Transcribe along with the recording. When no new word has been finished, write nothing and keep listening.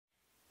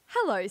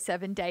Hello,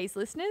 7 Days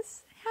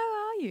listeners. How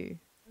are you?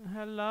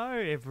 Hello,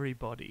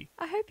 everybody.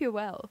 I hope you're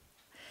well.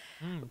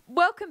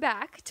 Welcome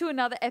back to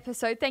another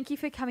episode. Thank you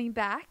for coming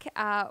back.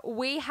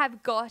 We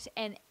have got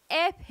an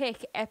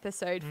epic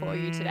episode for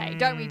you today,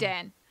 don't we,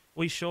 Dan?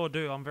 We sure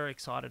do. I'm very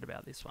excited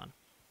about this one.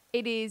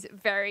 It is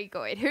very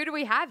good. Who do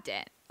we have,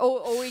 Dan?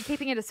 Or are we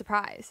keeping it a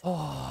surprise?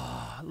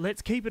 Oh,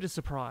 let's keep it a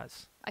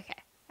surprise. Okay.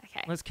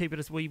 Let's keep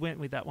it we went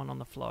with that one on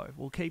the flow.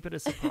 We'll keep it a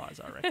surprise,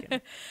 I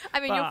reckon. I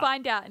mean, you'll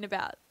find out in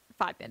about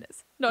 5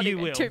 minutes. Not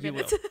even 2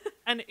 minutes. You will.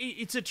 And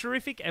it's a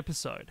terrific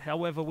episode.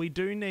 However, we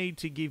do need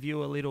to give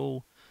you a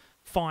little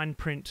fine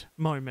print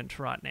moment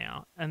right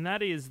now. And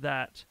that is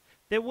that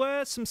there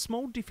were some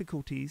small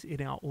difficulties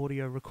in our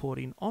audio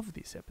recording of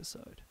this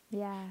episode.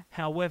 Yeah.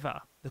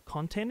 However, the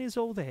content is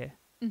all there.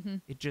 Mm-hmm.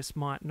 It just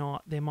might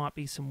not. There might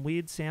be some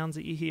weird sounds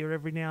that you hear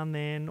every now and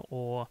then,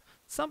 or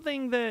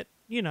something that,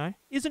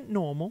 isn't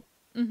normal.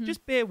 Mm-hmm.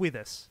 Just bear with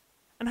us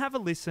and have a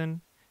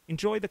listen.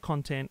 Enjoy the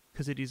content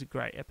because it is a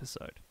great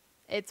episode.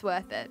 It's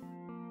worth it.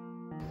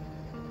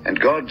 And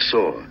God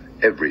saw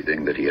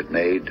everything that he had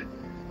made,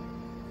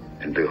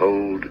 and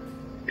behold,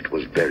 it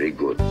was very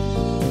good.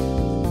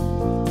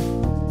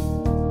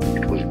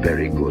 It was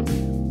very good.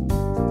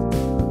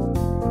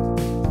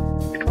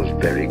 It was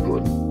very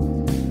good.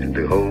 And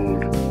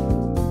behold,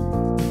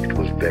 it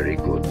was very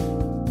good.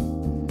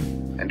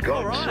 And God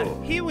All right,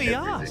 saw here we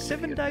are, everything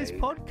 7 that he had Days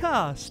made.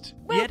 podcast.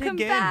 Welcome Yet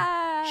again.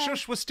 back.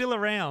 Shush, we're still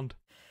around.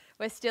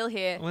 We're still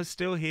here. We're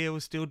still here. We're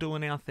still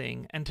doing our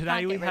thing. And today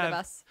Can't we get rid of have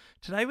us.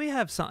 today we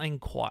have something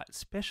quite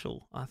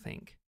special, I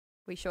think.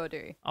 We sure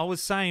do. I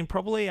was saying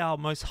probably our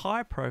most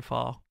high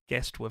profile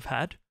guest we've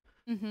had.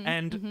 Mm-hmm.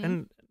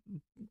 And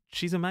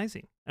she's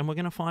amazing. And we're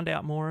going to find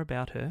out more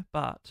about her.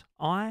 But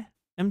I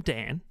am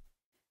Dan.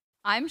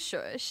 I'm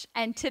Shush,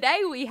 and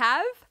today we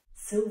have...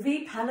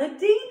 Silvie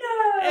Paladino!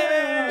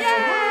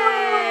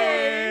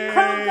 Yay!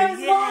 Crowd goes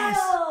Yes!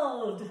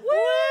 wild! Woo!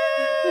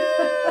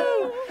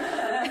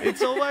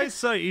 It's always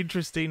so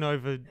interesting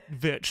over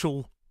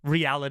virtual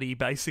reality,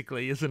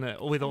 basically, isn't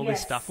it? With all this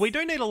Yes. stuff. We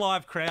do need a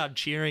live crowd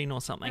cheering or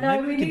something. No,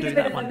 Maybe we we can need do a bit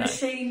that of a one day.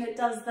 machine that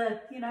does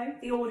the,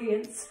 the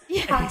audience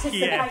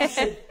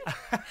participation.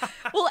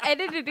 We'll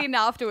edit it in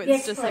afterwards,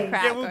 Yes, just a please.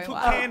 crowd Yeah, we'll going put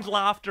wild. canned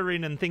laughter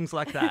in and things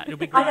like that. It'll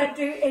be I great. don't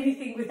do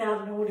anything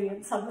without an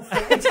audience, I'm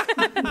afraid.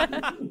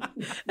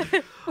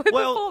 We're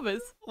Well-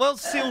 performers. Well,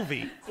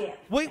 Sylvie, Yeah.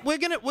 we're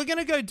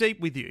gonna go deep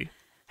with you.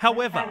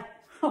 However,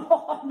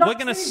 Not We're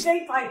gonna too s-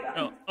 deep, I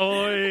hope.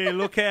 oi,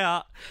 look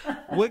out.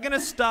 We're going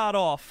to start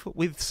off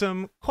with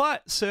some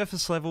quite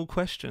surface level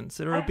questions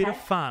that are a bit of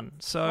Okay. fun.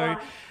 So Right.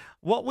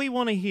 what we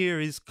want to hear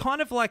is kind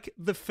of like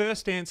the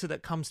first answer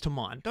that comes to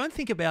mind. Don't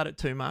think about it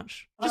too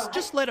much.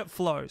 Just let it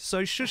flow.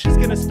 So Shush is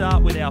going to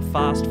start with our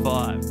fast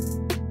five.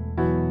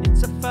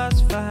 It's a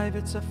fast five,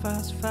 it's a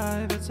fast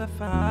five, it's a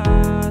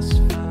fast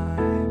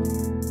five.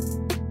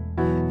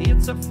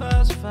 It's a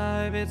fast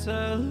five, it's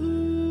a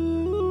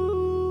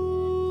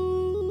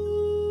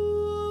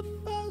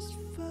fast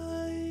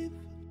five.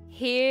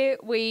 Here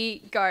we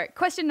go.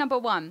 Question number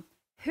 1.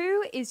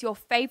 Who is your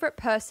favourite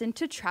person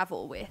to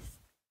travel with?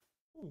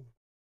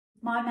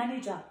 My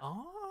manager,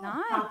 Oh,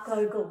 Mark Nice.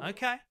 Gogol.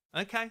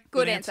 okay.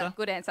 Good answer.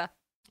 Good answer.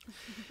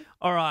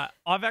 All right,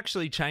 I've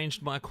actually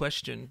changed my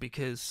question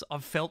because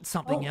I've felt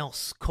something Oh.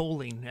 else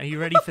calling. Are you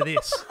ready for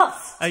this?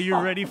 Are you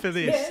ready for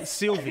this? Yes.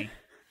 Sylvie,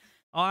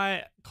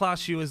 I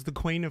class you as the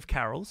Queen of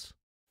Carols.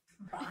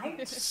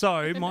 Right?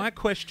 So my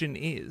question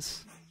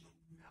is,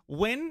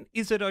 when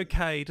is it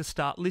okay to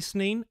start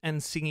listening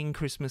and singing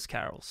Christmas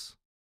carols?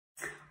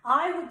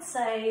 I would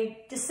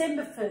say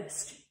December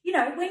 1st.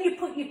 When you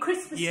put your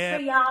Christmas Yeah.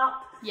 tree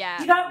up, Yeah.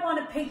 you don't want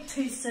to peak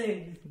too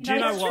soon. Do you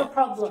know that's what? your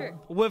problem.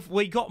 True.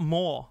 We got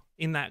more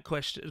in that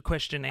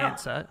question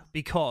answer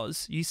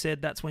because you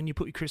said that's when you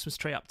put your Christmas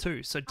tree up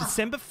too. So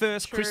December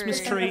 1st, True. Christmas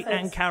tree December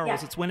and 1st,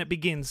 carols. yeah. It's when it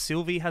begins.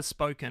 Sylvie has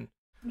spoken.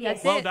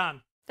 Yes. Well it.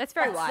 done. That's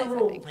very That's the wise, I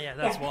rule. think. Yeah,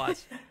 that's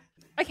wise.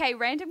 Okay,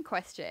 random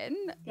question.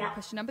 Yeah.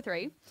 Question number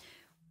 3.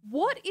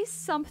 What is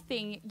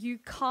something you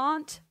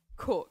can't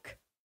cook?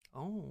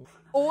 Oh.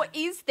 Or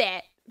is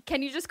there?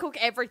 Can you just cook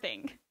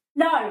everything?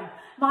 No,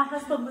 my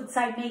husband would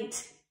say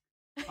meat.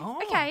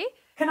 Oh. Okay.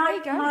 Can There I you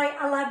go. can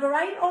I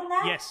elaborate on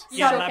that? Yes. You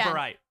Yeah, sure can.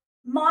 elaborate.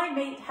 My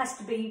meat has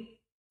to be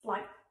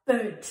like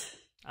burnt.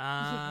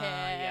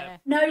 Yeah.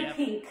 No Yeah.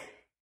 pink.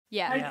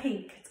 Yeah. No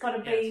pink. It's got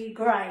to be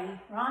grey,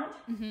 right?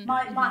 Mhm,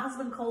 My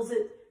husband calls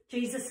it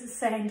Jesus'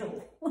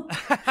 sandal.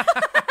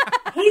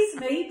 His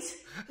meat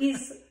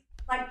is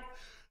like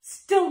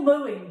still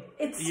mooing.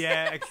 It's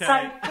Yeah, okay.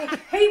 So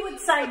he would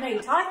say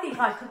meat. I think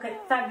I cook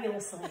it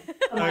fabulously.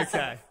 for myself.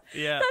 Okay.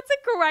 Yeah. That's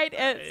a great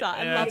answer.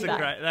 I Yeah, love that's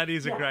that. that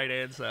is a Yeah. great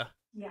answer.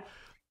 Yeah.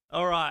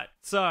 All right.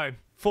 So,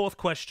 fourth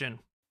question.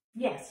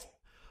 Yes.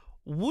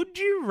 Would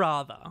you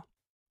rather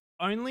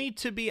only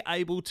to be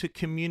able to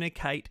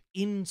communicate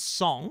in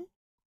song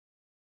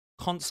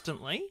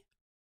constantly,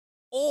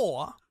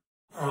 or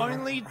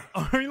only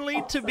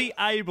to be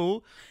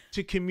able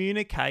to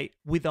communicate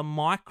with a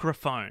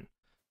microphone?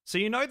 So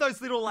you know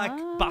those little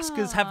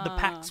buskers have the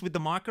packs with the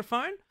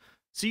microphone?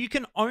 So you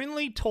can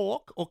only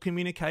talk or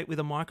communicate with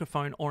a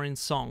microphone or in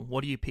song.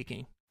 What are you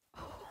picking?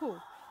 Ooh,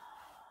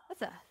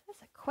 that's a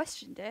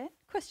question, Dan.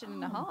 Question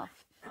and a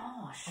half.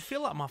 Gosh. I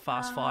feel like my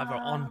fast five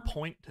are on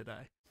point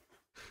today.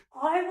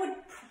 I would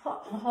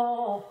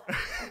I'd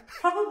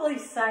probably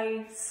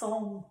say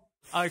song.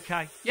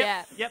 Okay.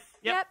 Yeah. Yep.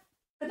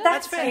 But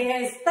That's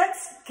fair. that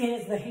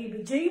scares the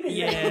heebie-jeebies.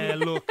 Yeah,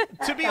 look,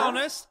 to be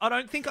honest, I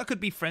don't think I could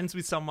be friends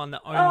with someone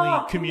that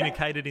only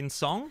communicated in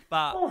song,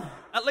 but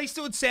at least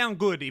it would sound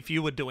good if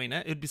you were doing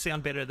it. It would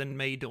sound better than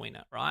me doing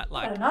it, right?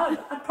 I don't know.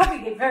 I'd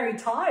probably get very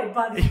tired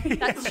by the end.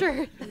 That's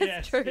true.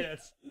 That's true.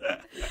 Yes.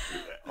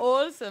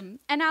 Awesome.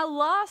 And our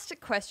last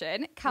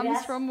question comes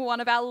Yes. from one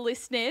of our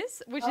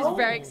listeners, which is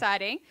very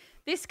exciting.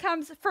 This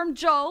comes from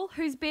Joel,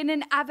 who's been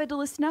an avid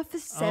listener for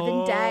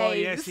 7 days. Oh,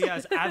 yes, he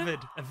has. A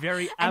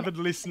very avid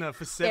listener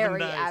for 7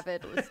 days. Very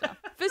avid listener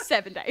for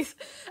 7 days.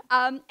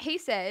 He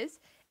says,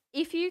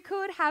 if you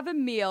could have a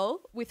meal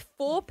with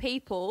 4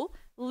 people,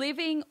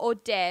 living or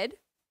dead,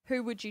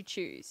 who would you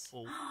choose?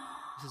 Oh,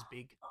 this is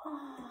big.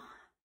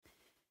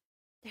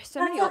 There's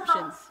so many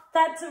options.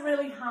 That's a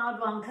really hard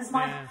one because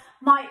my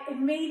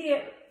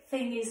immediate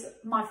thing is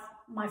my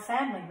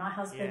family, my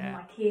husband,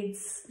 my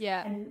kids,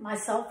 and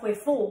myself. We're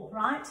 4,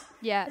 right?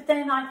 Yeah. But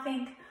then I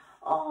think,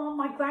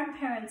 my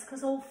grandparents,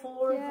 because all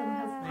 4 of them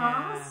have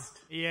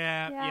passed.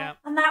 Yeah.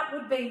 And that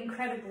would be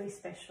incredibly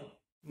special.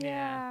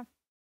 Yeah.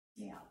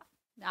 Yeah.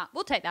 Nah,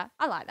 we'll take that.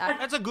 I like that.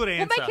 That's a good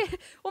answer.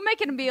 We'll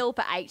make it a meal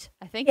for 8,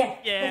 I think. Yeah.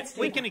 Yeah,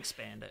 we can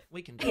expand it.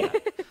 We can do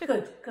that.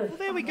 Good. Well,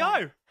 there we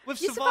go. We've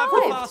You survived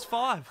the survived. fast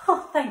 5.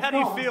 Oh, thank How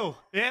God. do you feel?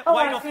 Yeah, Oh,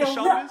 weight I off feel the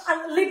shoulders?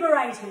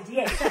 liberated.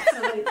 Yes,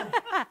 absolutely.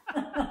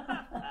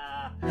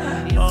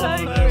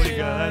 There we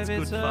go. That's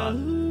good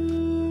fun.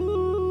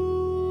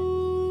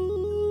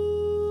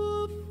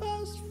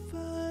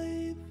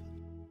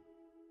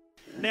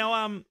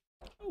 Now,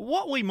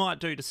 what we might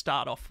do to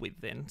start off with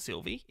then,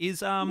 Silvie, is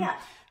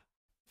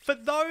for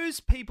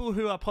those people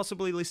who are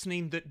possibly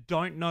listening that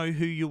don't know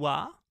who you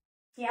are,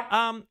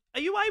 are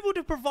you able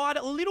to provide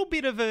a little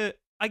bit of a,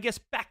 I guess,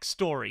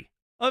 backstory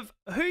of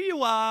who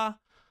you are,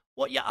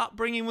 what your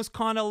upbringing was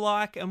kind of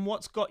like, and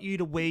what's got you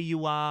to where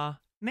you are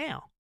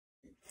now?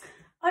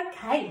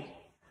 Okay.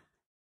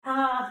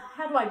 How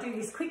do I do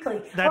this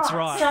quickly? That's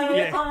right. So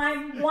Yeah.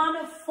 I'm one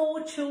of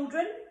 4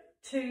 children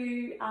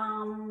to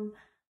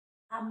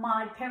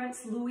my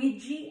parents,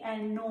 Luigi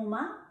and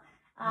Norma.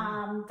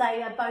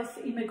 They are both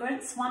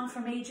immigrants, one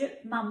from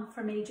Egypt, mum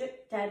from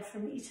Egypt, dad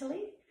from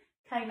Italy.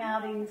 Came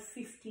out in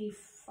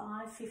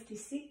 55,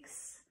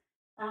 56.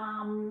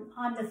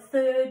 I'm the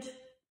 3rd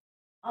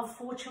of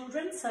 4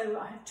 children, so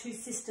I have 2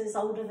 sisters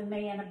older than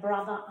me and a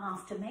brother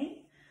after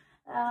me.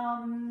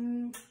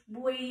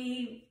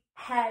 We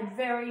had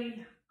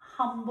very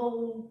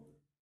humble,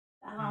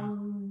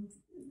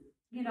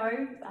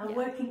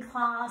 working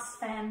class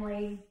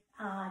family.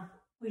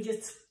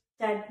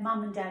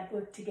 Mum and dad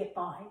worked to get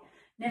by.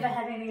 Never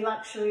had any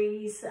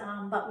luxuries,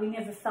 but we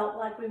never felt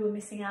like we were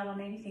missing out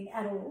on anything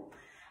at all.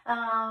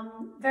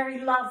 Very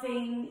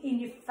loving,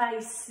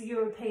 in-your-face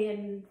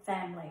European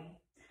family.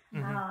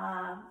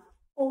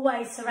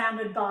 Always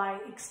surrounded by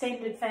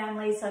extended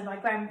families. So my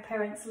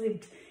grandparents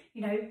lived,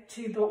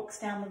 2 blocks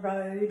down the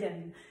road,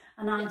 and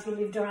an auntie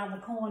lived around the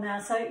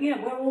corner. So,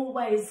 we're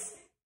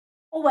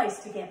always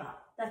together.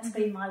 That's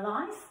been my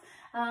life.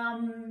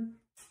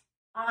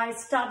 I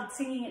started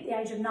singing at the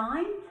age of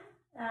 9,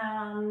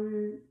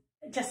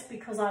 just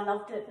because I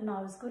loved it and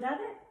I was good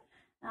at it.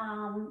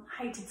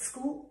 Hated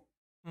school.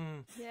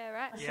 Yeah,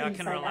 right. I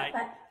can relate.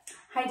 But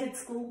hated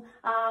school,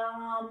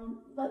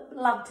 but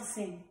loved to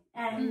sing.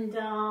 And,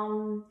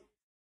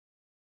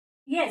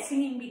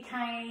 singing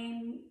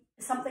became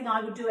something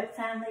I would do at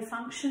family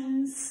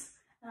functions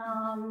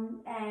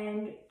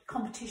and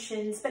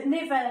competitions, but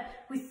never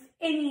with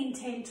any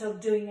intent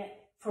of doing it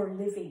for a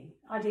living.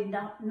 I did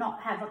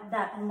not have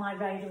that on my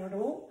radar at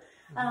all.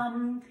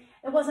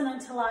 It wasn't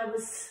until I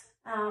was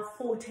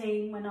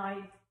 14 when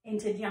I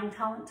entered Young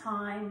Talent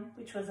Time,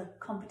 which was a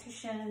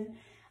competition,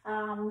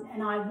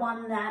 and I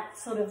won that.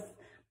 Sort of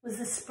was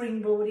a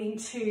springboard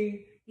into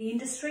the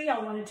industry. I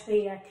wanted to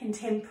be a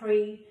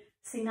contemporary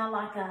singer,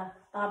 like a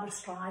Barbara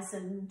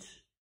Streisand,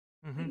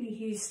 Whitney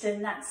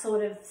Houston, that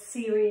sort of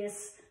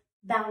serious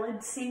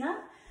ballad singer.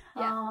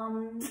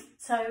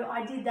 So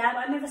I did that.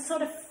 I never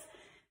sort of,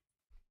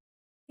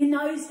 in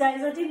those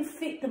days, I didn't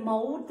fit the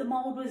mould. The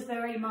mould was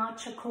very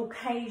much a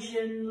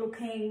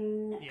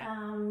Caucasian-looking,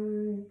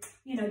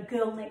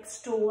 girl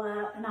next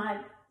door, and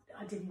I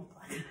didn't look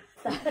like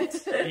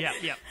that.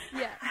 Yeah.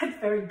 I had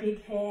very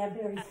big hair,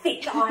 very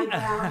thick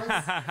eyebrows.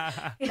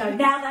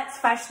 Now that's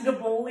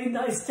fashionable. In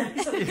those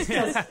days, it was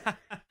just,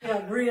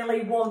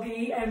 really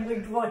woggy, and we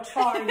were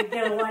trying to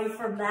get away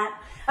from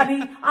that. I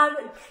mean,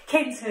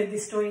 Ken's heard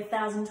this story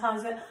 1,000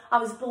 times, but I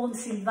was born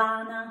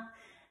Silvana.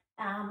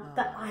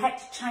 But I had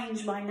to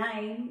change my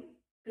name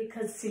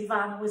because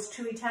Silvana was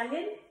too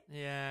Italian.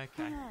 Yeah,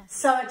 okay.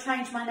 So I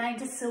changed my name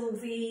to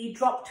Silvie,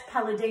 dropped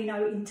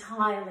Paladino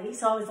entirely.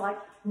 So I was like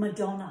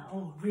Madonna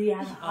or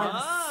Rihanna. I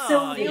was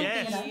Silvie.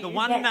 Yes, the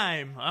one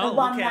name. Oh, the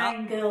one look out.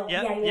 name girl.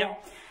 Yep,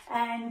 yep.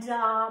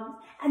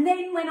 And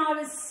then when I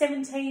was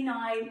 17,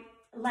 I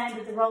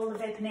landed the role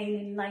of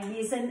Eponine in Les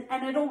Mis, and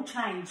it all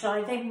changed.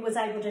 I then was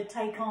able to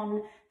take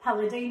on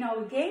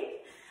Paladino again.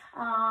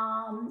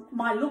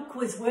 My look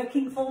was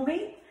working for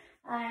me,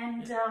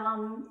 and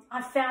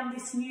I found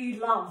this new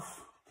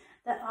love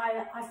that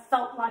I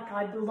felt like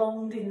I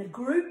belonged in the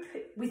group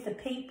with the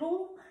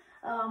people.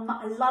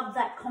 I loved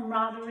that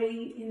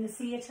camaraderie in the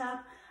theatre.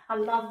 I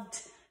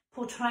loved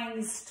portraying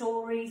the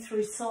story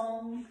through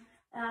song.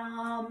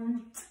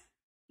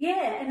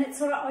 And it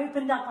sort of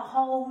opened up a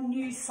whole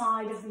new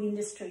side of the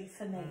industry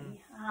for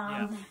me.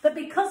 But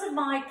because of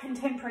my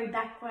contemporary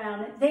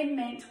background, it then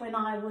meant when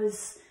I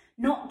was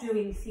not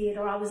doing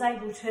theatre, I was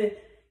able to,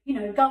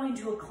 go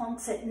into a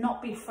concert and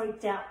not be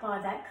freaked out by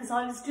that, because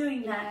I was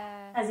doing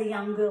that as a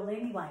young girl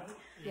anyway.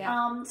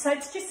 So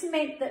it's just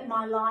meant that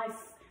my life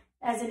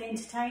as an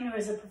entertainer,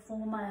 as a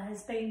performer,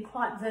 has been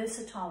quite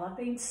versatile. I've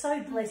been so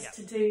blessed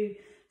to do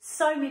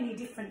so many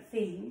different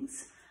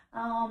things.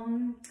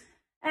 Then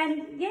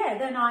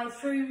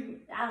through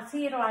our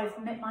theatre,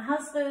 I've met my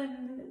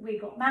husband, we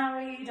got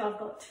married, I've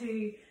got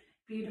 2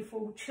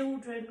 beautiful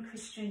children,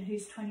 Christian,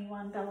 who's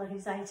 21, Bella,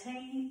 who's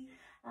 18.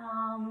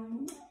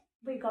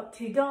 We got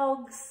 2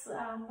 dogs,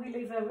 we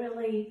live a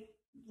really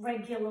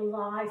regular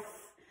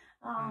life,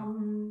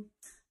 and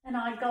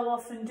I go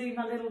off and do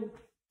my little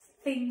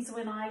things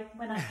when I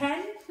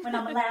can, when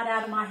I'm allowed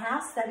out of my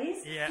house, that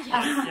is.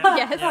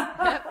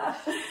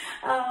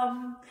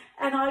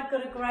 And I've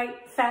got a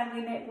great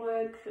family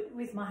network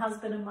with my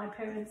husband and my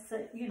parents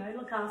that,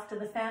 look after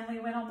the family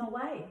when I'm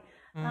away.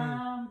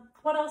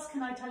 What else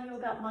can I tell you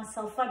about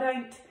myself? I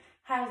don't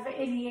have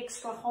any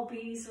extra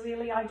hobbies,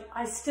 really.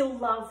 I still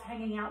love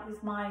hanging out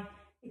with my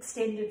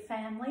extended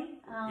family.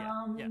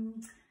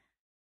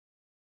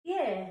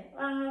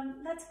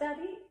 That's about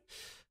it.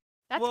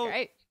 That's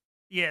great.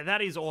 Yeah,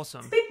 that is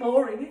awesome. It's a bit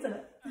boring, isn't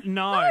it?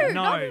 No,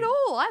 not at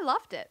all. I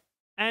loved it.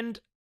 And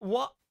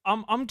what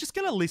I'm just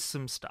going to list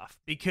some stuff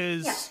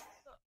because,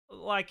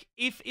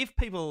 if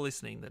people are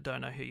listening that don't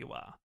know who you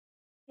are,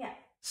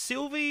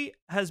 Silvie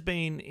has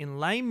been in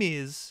Les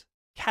Mis,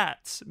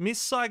 Cats, Miss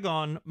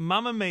Saigon,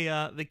 Mamma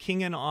Mia, The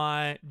King and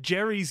I,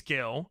 Jerry's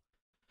Girl.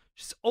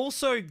 She's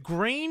also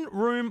Green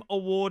Room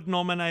Award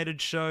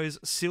nominated shows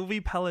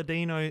Silvie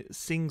Paladino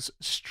Sings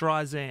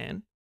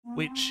Streisand,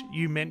 which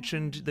you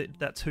mentioned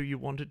that's who you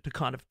wanted to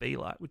kind of be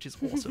like, which is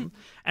awesome.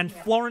 And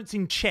Florence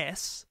in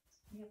Chess.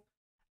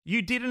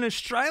 You did an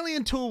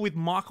Australian tour with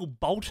Michael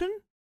Bolton?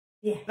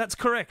 Yeah. That's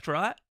correct,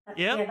 right?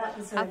 Yeah, that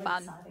was really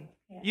exciting.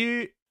 Yeah.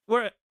 You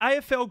were at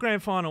AFL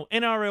Grand Final,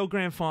 NRL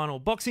Grand Final,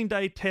 Boxing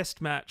Day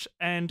Test match,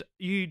 and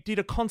you did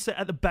a concert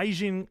at the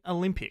Beijing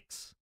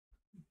Olympics.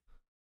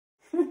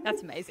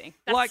 That's amazing.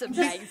 That's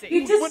amazing.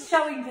 You're just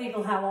showing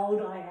people how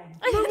old I am.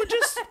 No, we're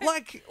just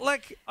like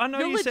I know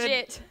you're you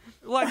legit. said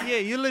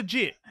you're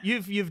legit.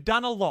 You've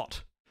done a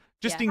lot,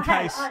 just in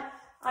case,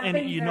 I've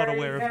been you're not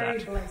aware of very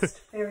that.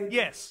 Blessed, very blessed.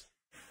 Yes.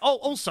 Oh,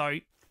 also,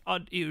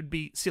 it would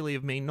be silly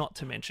of me not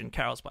to mention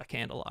Carols by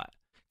Candlelight.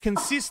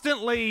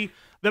 Consistently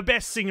the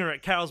best singer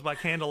at Carols by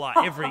Candlelight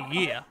every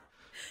year.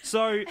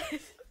 So,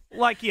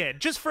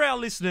 just for our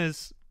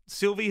listeners,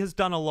 Silvie has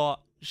done a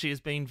lot. She has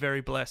been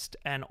very blessed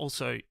and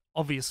also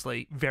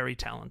obviously very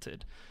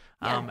talented.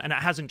 And it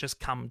hasn't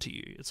just come to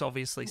you. It's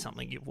obviously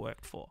something you've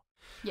worked for.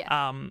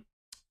 Yeah.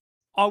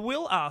 I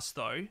will ask,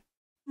 though,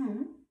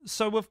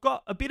 so we've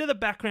got a bit of the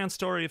background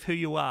story of who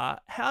you are.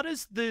 How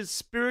does the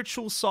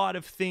spiritual side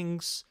of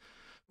things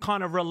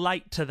kind of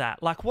relate to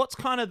that? Like, what's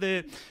kind of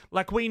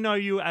we know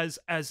you as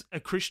a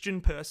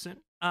Christian person.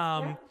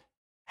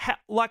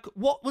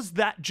 What was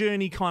that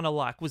journey kind of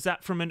like? Was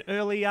that from an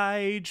early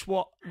age?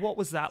 What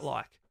was that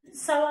like?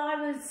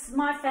 So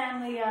my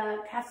family are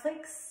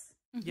Catholics.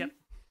 Yep.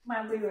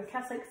 Well, we were a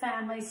Catholic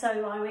family,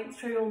 so I went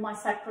through all my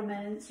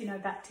sacraments,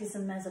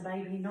 baptism as a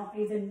baby, not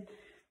even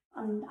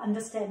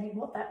understanding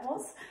what that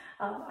was.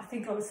 I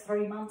think I was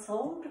 3 months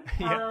old.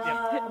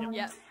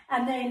 Yep.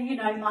 And then,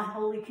 my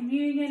Holy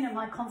Communion and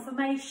my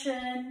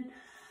confirmation.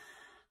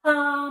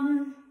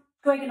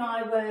 Greg and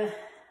I were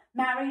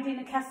married in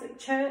a Catholic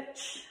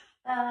church.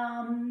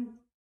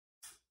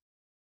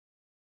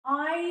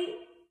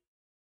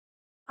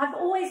 I've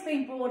always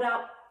been brought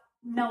up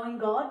knowing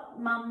God.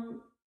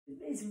 Mum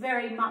is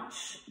very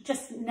much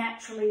just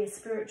naturally a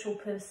spiritual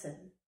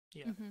person.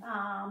 Yeah.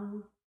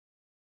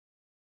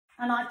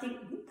 And I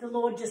think the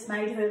Lord just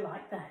made her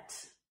like that,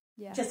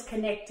 Yeah. just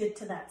connected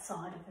to that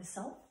side of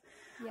herself.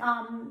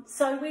 Yeah.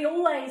 So we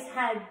always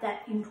had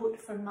that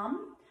input from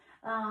Mum.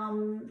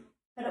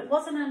 But it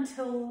wasn't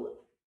until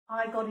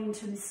I got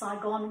into Miss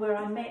Saigon where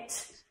I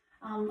met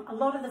a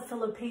lot of the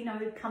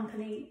Filipino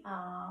company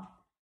are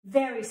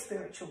very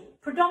spiritual,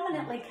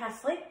 predominantly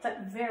Catholic,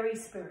 but very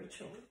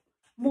spiritual,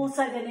 more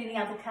so than any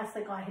other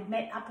Catholic I had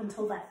met up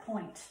until that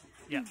point.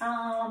 Yeah.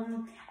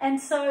 And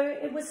so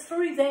it was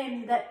through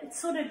them that it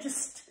sort of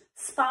just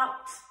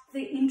sparked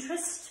the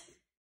interest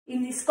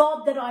in this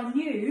God that I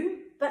knew,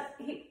 but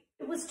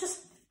it was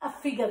just a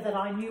figure that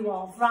I knew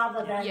of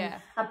rather than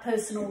a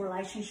personal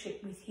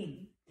relationship with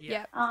him.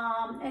 Yeah.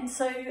 And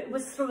so it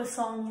was through a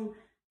song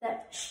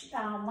that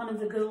one of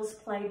the girls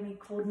played me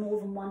called More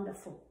Than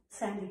Wonderful,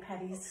 Sandy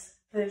Patty's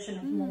version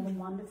of More Than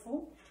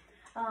Wonderful.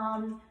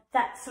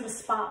 That sort of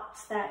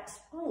sparked that,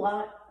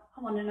 I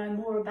want to know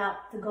more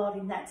about the God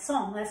in that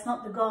song. That's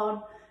not the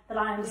God that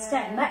I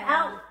understand. But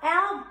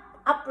our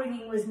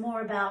upbringing was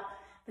more about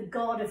the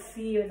God of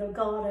fear, the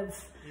God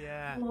of,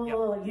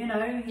 you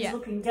know, he's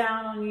looking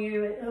down on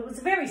you. It was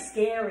very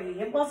scary.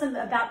 It wasn't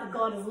about the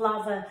God of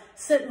love.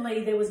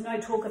 Certainly there was no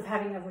talk of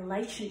having a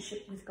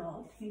relationship with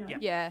God, you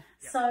know.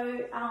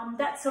 So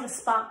that sort of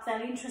sparked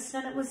that interest,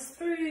 and it was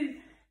through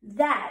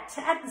that,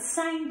 at the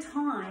same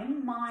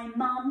time, my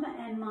mum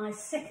and my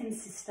second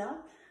sister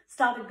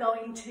started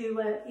going to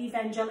an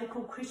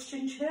evangelical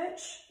Christian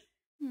church,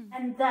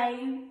 and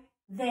they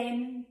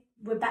then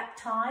were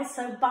baptised.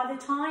 So by the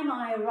time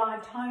I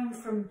arrived home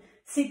from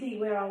Sydney,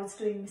 where I was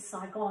doing Miss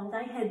Saigon,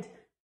 they had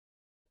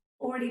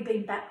already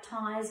been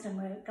baptised and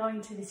were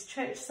going to this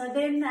church. So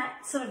then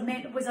that sort of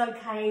meant it was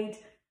okay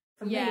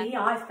for me.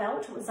 I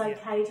felt it was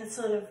okay to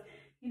sort of,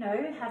 you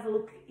know, have a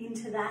look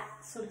into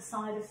that sort of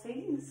side of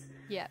things.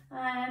 Yeah.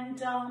 And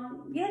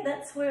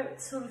that's where it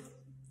sort of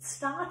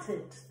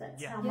started.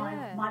 That's how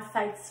my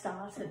faith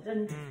started.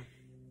 And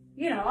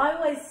you know,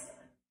 I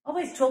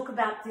always talk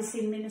about this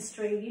in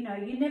ministry. You know,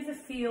 you never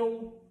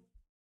feel,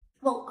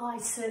 well, I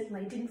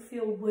certainly didn't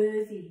feel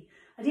worthy.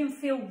 I didn't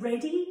feel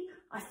ready.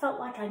 I felt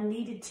like I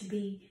needed to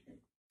be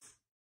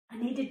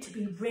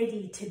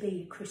ready to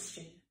be a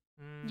Christian.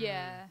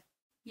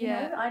 You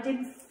know, I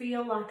didn't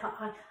feel like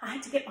I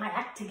had to get my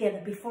act together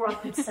before I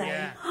could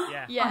say,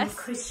 I'm a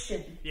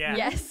Christian.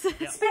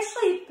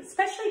 Especially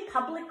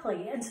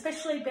publicly, and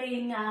especially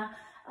being a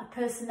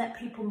person that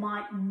people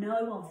might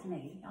know of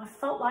me. I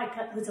felt like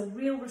it was a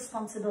real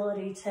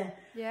responsibility to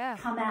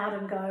come out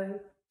and go,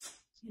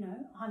 you know,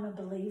 I'm a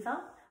believer,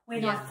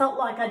 when I felt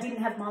like I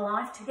didn't have my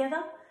life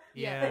together.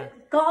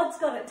 But God's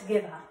got it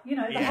together. You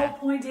know, the whole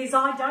point is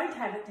I don't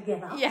have it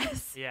together. He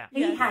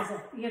has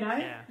it, you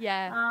know.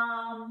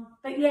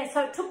 But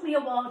so it took me a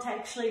while to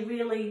actually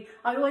really,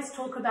 I always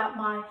talk about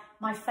my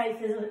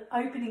faith as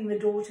opening the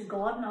door to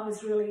God, and I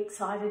was really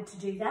excited to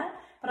do that.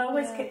 But I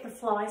always kept the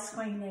fly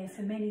screen there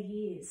for many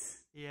years.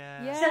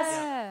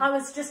 I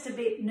was just a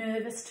bit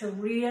nervous to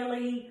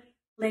really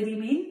let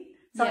him in.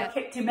 So I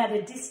kept him at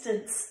a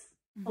distance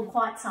for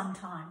quite some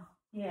time.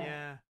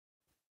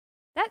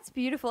 That's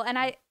beautiful. And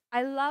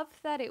I love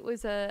that it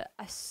was a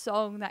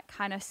song that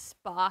kind of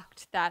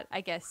sparked that, I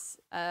guess.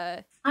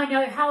 I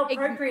know, how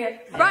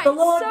appropriate. Right, the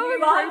Lord so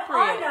knew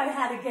I know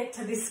how to get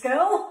to this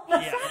girl.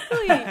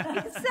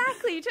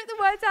 Exactly. You took the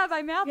words out of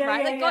my mouth,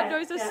 right? Like God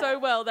knows us so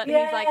well that he's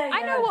like,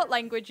 I know what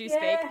language you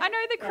speak. I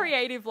know the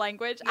creative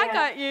language. I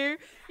got you.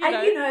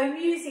 You know,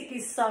 music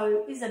is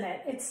so, isn't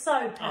it? It's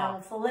so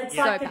powerful. It's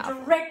like a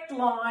direct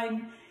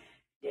line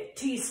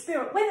to your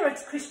spirit, whether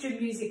it's Christian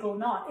music or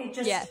not. It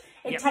just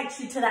it takes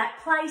you to that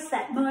place,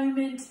 that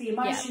moment, the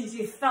emotions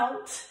you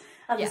felt,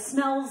 the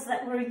smells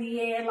that were in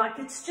the air. Like,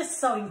 it's just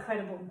so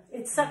incredible.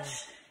 It's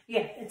such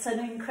it's an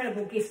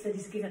incredible gift that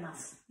he's given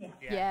us.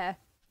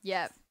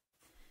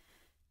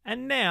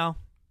 And now,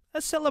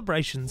 a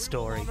celebration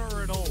story. And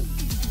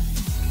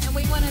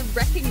we want to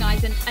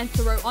recognise and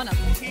throw honour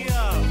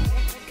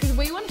because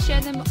we want to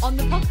share them on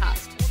the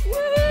podcast. Woo!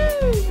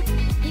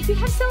 If you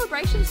have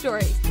celebration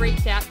stories,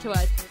 reach out to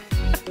us.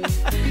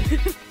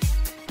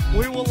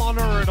 We will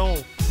honour it all.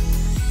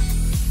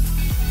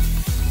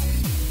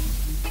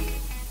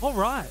 All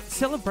right,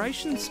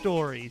 celebration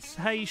stories.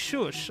 Hey,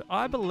 Shush,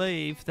 I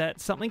believe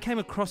that something came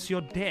across your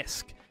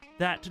desk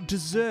that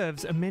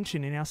deserves a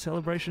mention in our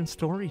celebration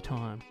story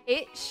time.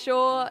 It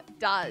sure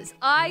does.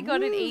 I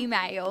got an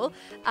email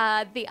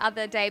the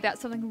other day about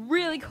something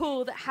really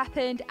cool that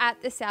happened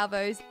at the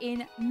Salvos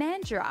in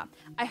Mandurah.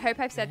 I hope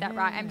I've said that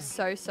right. I'm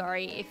so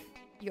sorry if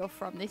you're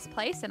from this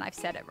place and I've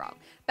said it wrong.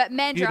 But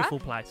Mandurah, beautiful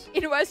place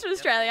in Western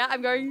Australia.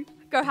 I'm going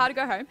go hard to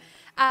go home.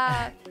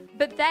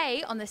 But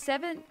they, on the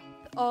 7th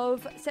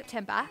of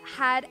September,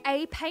 had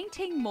a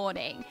painting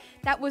morning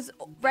that was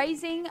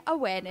raising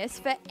awareness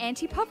for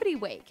Anti-Poverty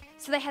Week.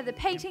 So they had the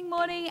painting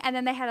morning and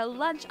then they had a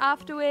lunch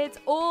afterwards,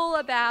 all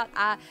about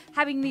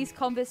having these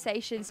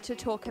conversations to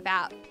talk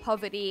about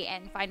poverty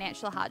and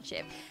financial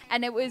hardship.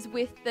 And it was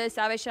with the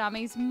Salvation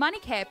Army's Money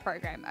Care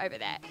program over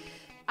there.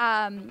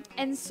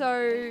 And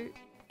so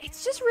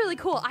it's just really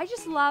cool. I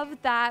just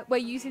love that we're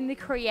using the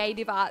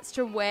creative arts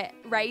to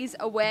raise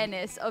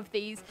awareness of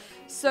these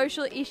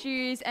social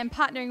issues and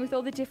partnering with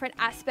all the different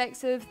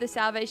aspects of the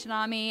Salvation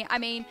Army. I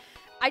mean,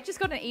 I just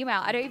got an email.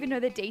 I don't even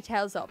know the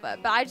details of it,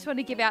 but I just want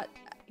to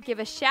give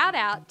a shout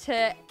out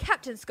to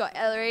Captain Scott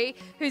Ellery,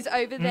 who's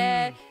over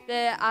there,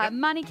 the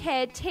Money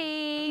Care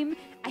team,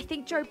 I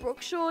think Joe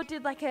Brookshaw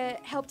did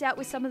helped out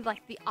with some of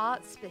the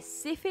art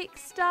specific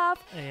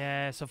stuff.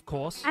 Yes, of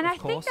course. And of I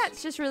course. think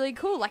that's just really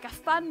cool, like a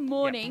fun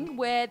morning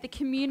where the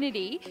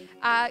community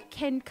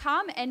can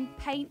come and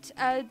paint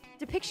a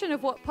depiction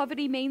of what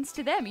poverty means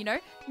to them,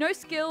 No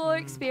skill or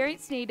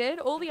experience needed.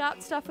 All the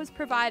art stuff was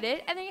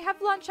provided, and then you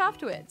have lunch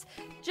afterwards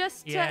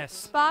just to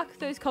spark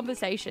those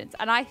conversations.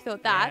 And I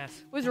thought that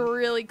was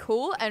really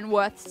cool and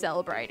worth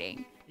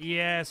celebrating.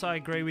 Yes, I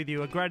agree with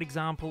you. A great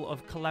example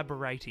of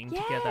collaborating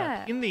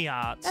together in the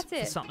arts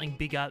for something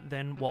bigger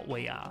than what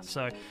we are.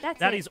 So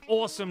that is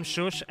awesome,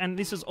 Shush. And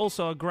this is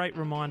also a great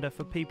reminder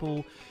for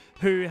people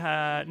who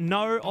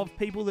know of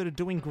people that are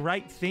doing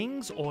great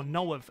things or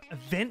know of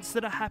events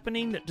that are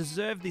happening that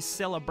deserve this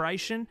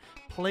celebration.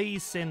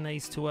 Please send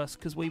these to us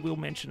because we will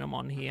mention them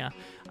on here.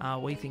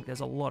 We think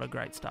there's a lot of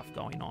great stuff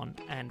going on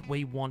and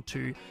we want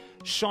to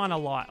shine a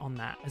light on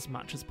that as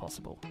much as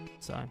possible.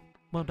 So,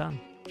 well done,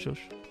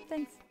 Shush.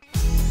 Thanks.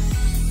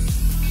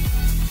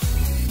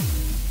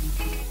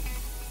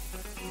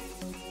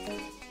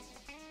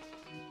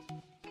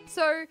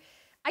 So,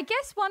 I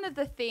guess one of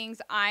the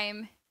things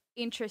I'm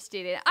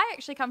interested in, I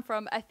actually come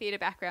from a theatre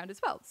background as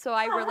well, so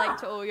I relate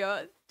to all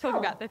your talking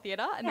about the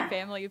theatre and the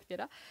family of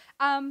theatre.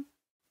 I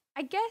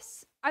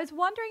guess I was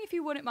wondering if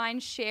you wouldn't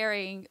mind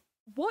sharing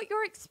what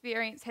your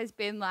experience has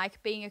been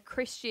like being a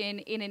Christian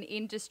in an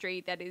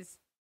industry that is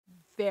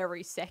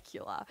very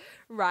secular,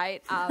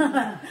 right?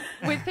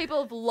 With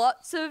people of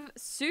lots of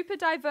super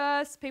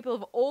diverse, people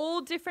of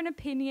all different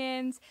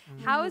opinions.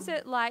 How is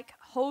it like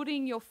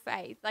holding your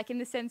faith, like in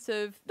the sense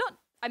of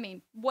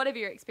whatever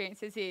your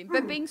experience is in,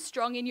 but being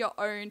strong in your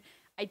own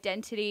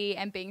identity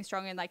and being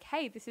strong in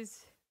hey, this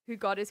is who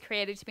God has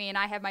created to me and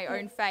I have my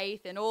own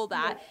faith and all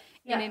that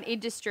in an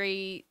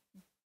industry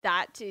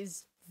that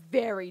is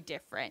very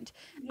different.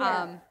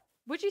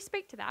 Would you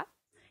speak to that?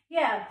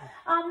 Yeah.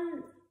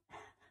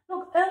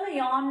 Look, early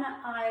on,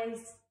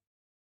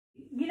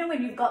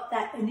 when you've got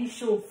that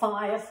initial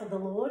fire for the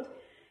Lord,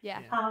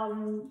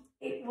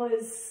 it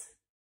was,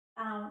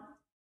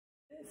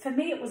 for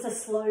me, it was a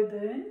slow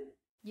burn.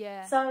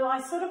 Yeah. So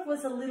I sort of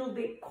was a little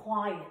bit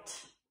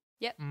quiet.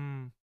 Yep.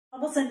 I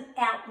wasn't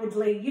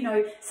outwardly,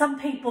 some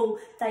people,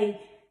 they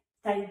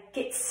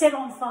get set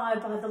on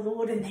fire by the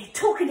Lord and they're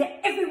talking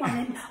to everyone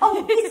and,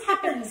 this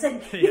happens and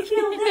you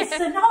feel this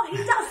and, he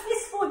does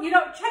this for you,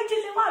 it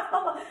changes your life,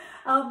 blah, blah.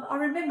 I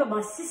remember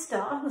my sister,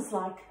 I was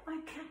like,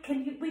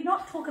 can we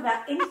not talk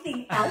about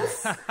anything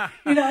else? I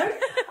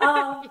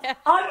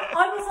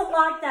wasn't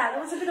like that.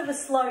 It was a bit of a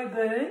slow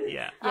burn.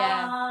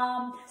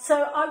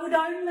 So I would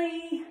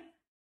only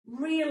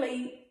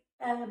really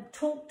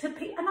talk to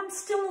people, and I'm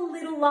still a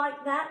little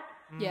like that.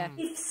 Yeah.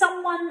 If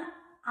someone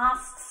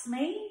asks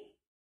me,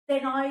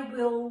 then I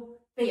will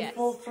be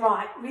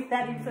forthright with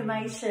that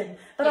information.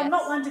 But I'm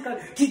not one to go,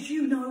 did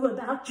you know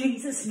about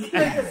Jesus?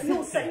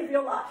 You'll save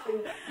your life.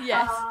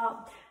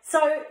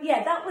 So,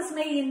 that was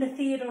me in the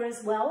theatre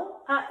as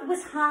well. It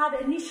was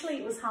hard. Initially,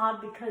 it was hard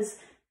because,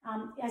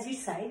 as you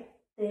say,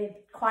 they're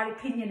quite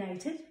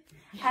opinionated.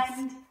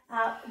 And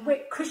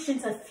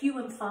Christians are few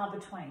and far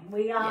between.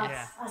 We are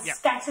a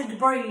scattered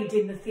breed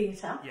in the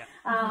theatre.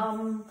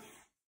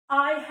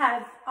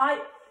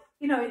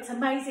 It's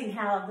amazing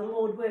how the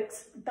Lord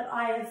works, but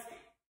I have,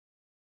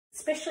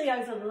 especially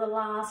over the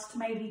last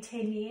maybe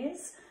 10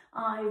 years,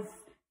 I've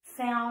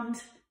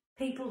found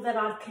people that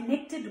I've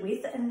connected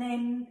with, and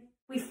then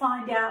we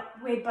find out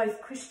we're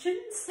both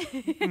Christians,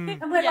 and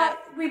we're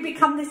we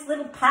become this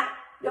little pack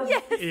of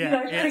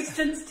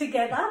Christians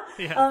together,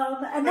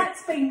 and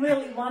that's been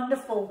really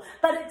wonderful.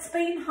 But it's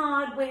been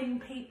hard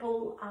when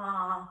people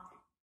are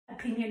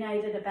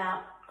opinionated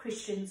about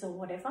Christians or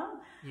whatever.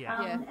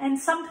 And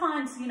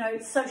sometimes,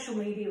 social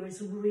media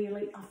is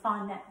really, I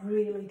find that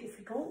really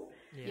difficult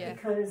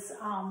because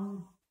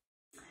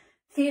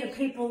theatre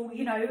people,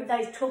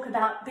 they talk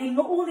about being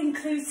all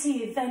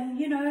inclusive and,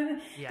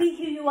 be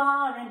who you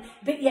are,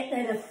 but yet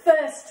they're the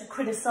first to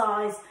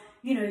criticise,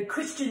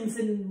 Christians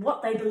and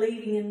what they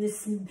believe in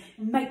this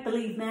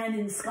make-believe man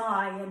in the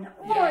sky, and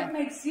it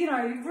makes,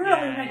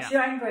 really makes you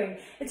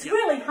angry. It's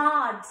really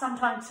hard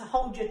sometimes to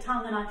hold your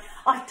tongue, and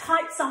I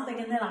type something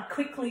and then I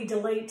quickly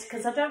delete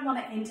because I don't want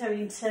to enter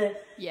into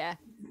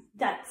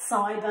that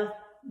cyber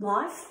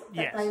life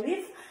that they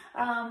live.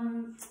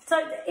 So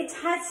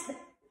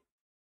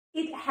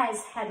it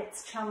has had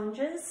its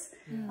challenges,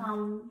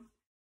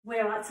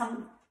 where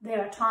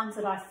there are times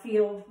that I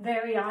feel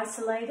very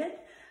isolated,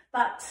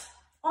 but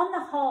on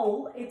the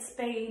whole, it's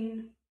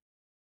been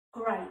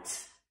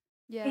great.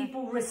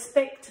 People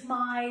respect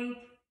my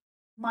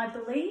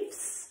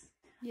beliefs.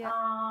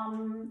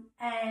 And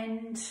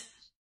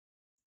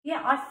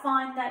I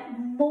find that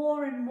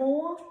more and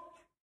more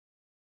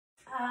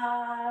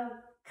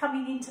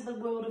coming into the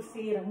world of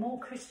theatre, more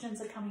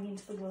Christians are coming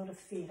into the world of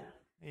theatre.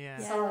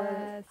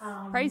 So,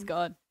 praise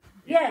God.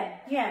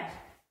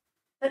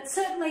 But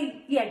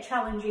certainly,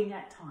 challenging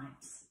at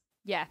times.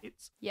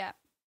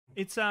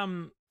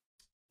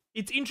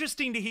 It's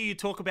interesting to hear you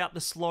talk about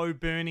the slow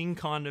burning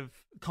kind of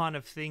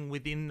thing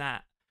within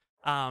that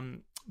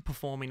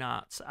performing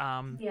arts.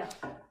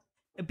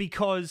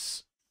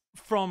 because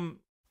from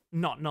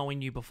not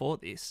knowing you before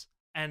this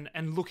and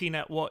looking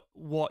at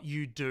what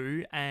you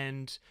do,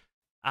 and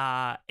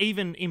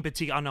even in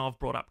particular, I know I've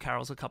brought up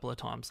carols a couple of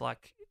times,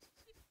 like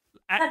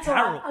at That's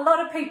carol. all right. A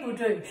lot of people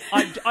do.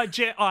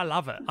 I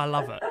love it. I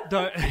love it.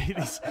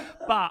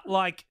 But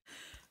like,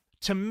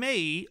 to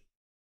me,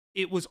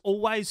 it was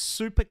always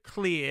super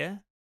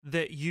clear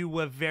that you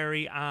were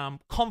very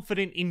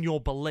confident in your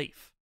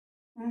belief.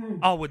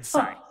 I would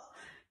say.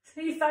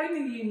 So if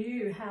only you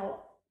knew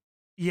how.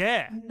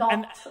 Yeah.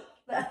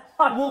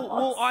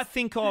 Well, I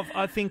think of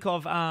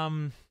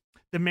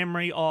the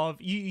memory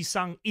of you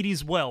sung "It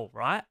Is Well,"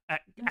 right,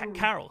 at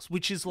carols,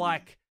 which is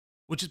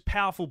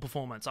powerful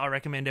performance. I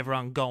recommend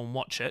everyone go and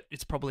watch it.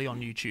 It's probably on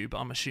YouTube,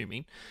 I'm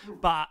assuming.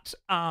 But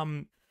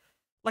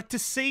like, to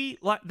see,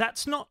 like,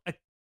 that's not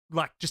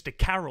just a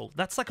carol.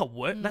 That's like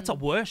that's a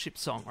worship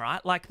song,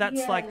 right? Like,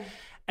 that's like,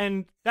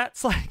 and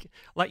that's like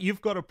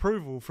you've got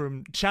approval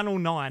from Channel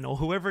 9 or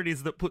whoever it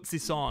is that puts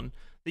this on,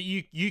 that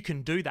you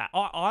can do that.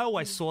 I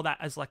always saw that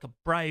as like a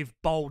brave,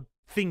 bold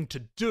thing to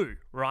do,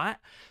 right?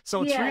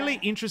 So it's really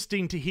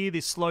interesting to hear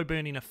this slow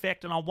burning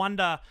effect. And I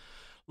wonder,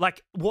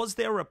 like, was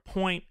there a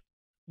point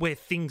where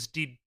things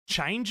did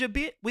change a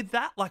bit with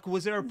that? Like,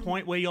 was there a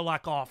point where you're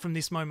like, oh, from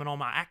this moment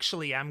on, I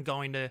actually am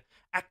going to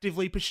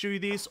actively pursue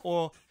this?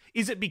 Or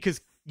is it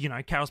because, you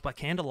know, Carols by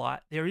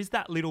Candlelight, there is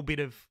that little bit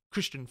of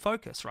Christian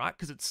focus, right?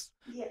 Because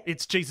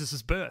it's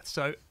Jesus's birth.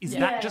 So is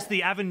that just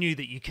the avenue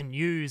that you can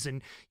use,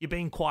 and you're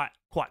being quite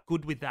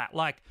good with that?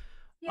 Like,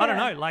 I don't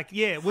know, like,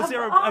 was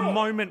there a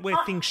moment where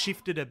things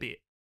shifted a bit?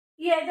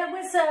 Yeah, there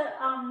was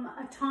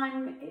a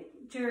time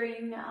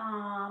during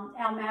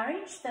our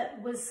marriage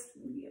that was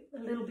a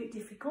little bit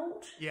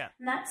difficult. Yeah.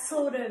 And that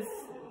sort of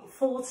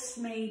forced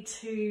me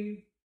to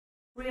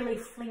really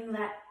fling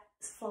that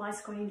fly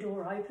screen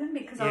door open,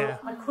 because I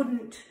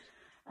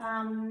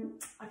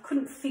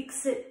couldn't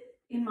fix it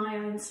in my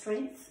own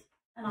strength,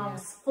 and I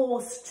was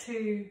forced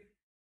to,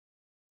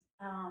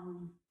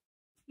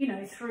 you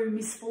know, through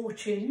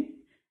misfortune.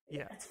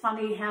 Yeah. It's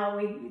funny how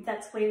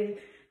that's where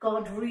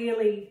God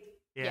really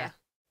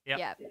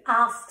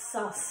asks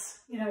us,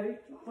 you know,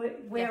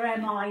 where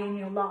am I in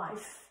your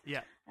life?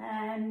 Yeah.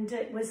 And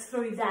it was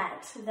through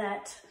that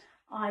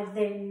I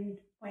then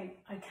went,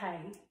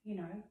 okay, you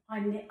know, I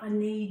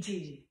need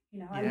you, you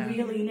know, I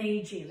really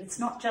need you. It's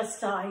not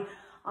just I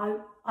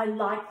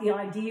like the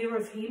idea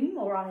of him,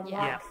 or I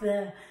like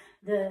the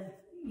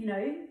you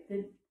know,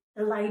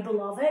 the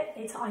label of it.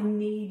 It's, I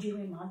need you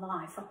in my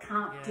life. I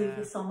can't do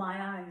this on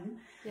my own.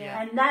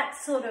 Yeah. And that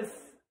sort of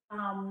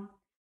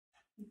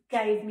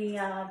gave me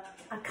a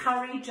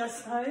courage, I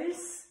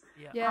suppose.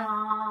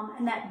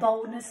 And that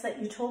boldness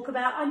that you talk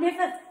about. I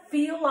never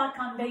feel like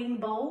I'm being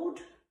bold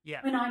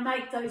when I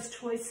make those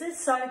choices.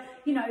 So,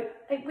 you know,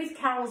 with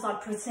carols, I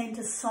present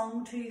a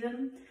song to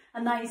them,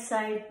 and they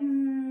say,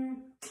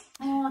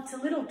 oh, it's a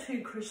little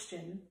too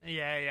Christian.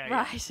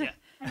 Right. Yeah.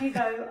 And you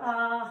go,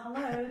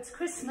 hello, it's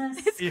Christmas.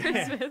 It's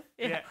Christmas.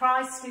 Yeah.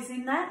 Christ is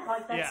in that.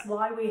 Like, that's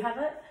why we have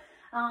it.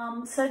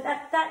 So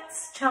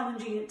that's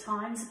challenging at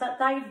times, but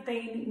they've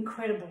been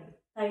incredible.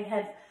 They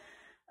have,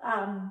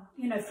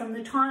 you know, from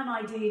the time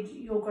I did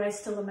Your Grace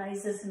Still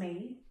Amazes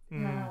Me,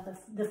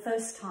 the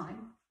first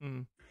time,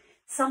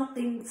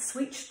 something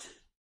switched.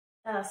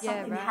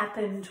 Something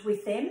happened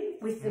with them,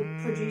 with the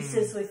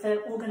producers, with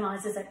the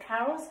organisers at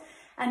Carols,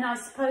 and I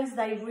suppose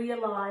they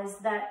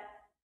realised that,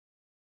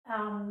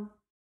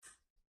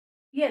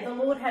 the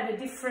Lord had a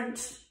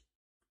different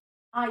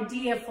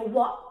idea for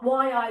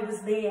why I was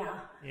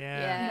there.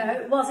 Yeah. You know,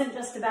 it wasn't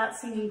just about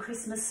singing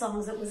Christmas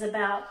songs. It was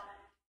about,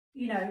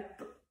 you know,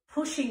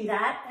 pushing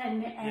that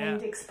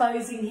and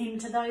exposing him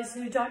to those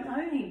who don't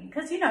know him.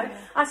 Because, you know,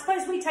 I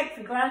suppose we take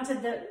for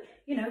granted that,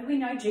 you know, we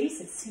know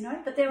Jesus, you know,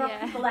 but there are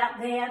people out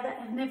there that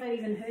have never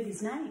even heard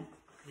his name.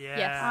 Yeah.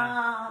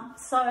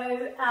 Yes. So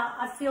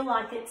I feel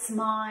like it's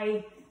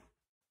my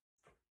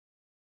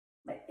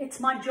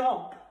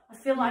job. I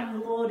feel like the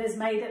Lord has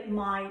made it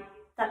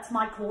that's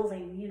my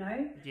calling, you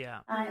know. Yeah.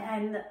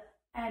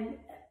 And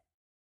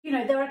you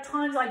know, there are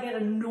times I get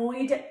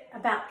annoyed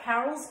about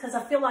carols, because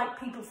I feel like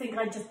people think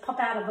I just pop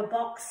out of a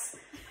box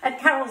at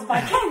Carols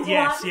by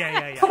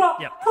Candlelight, put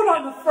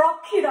on the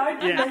frock, you know,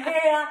 do the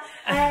hair,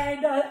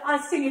 and I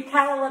sing a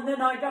carol, and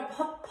then I go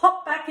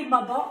pop back in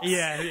my box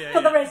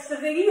for the rest of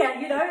the year,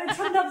 you know. And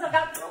sometimes I go,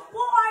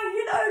 why,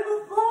 you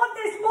know, Lord,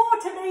 there's more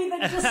to me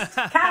than just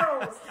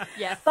carols.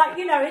 But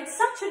you know, it's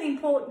such an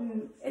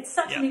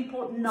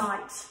important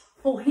night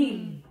for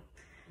him.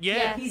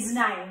 Yeah, his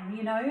name,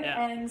 you know,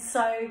 and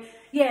so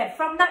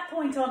from that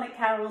point on at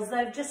Carols,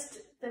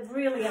 they've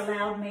really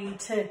allowed me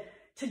to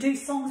do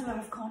songs where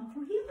I've gone,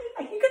 really,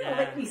 are you going to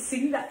let me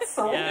sing that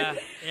song?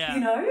 You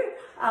know,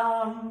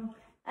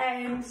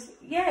 and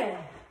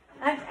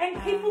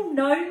people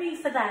know me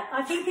for that.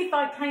 I think if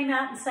I came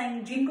out and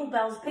sang Jingle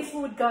Bells,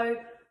 people would go,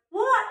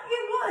 what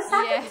has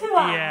happened to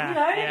her? You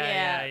know,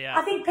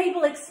 I think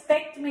people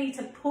expect me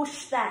to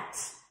push that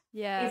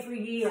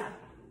every year.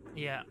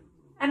 Yeah.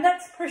 And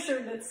that's pressure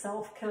in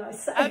itself, can I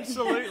say?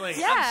 Absolutely,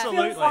 Yeah.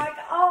 absolutely. Feels like,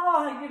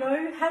 oh, you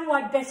know, how do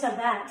I better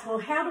that?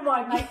 Or how do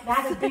I make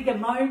that a bigger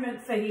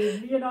moment for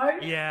him, you know?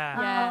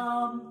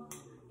 Yeah.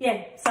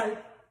 Yeah, so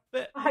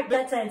But- I hope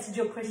that's answered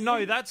your question.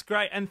 No, that's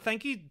great, and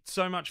thank you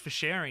so much for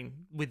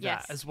sharing with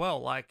Yes. that as well.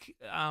 Like,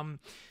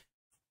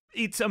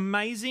 it's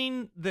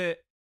amazing that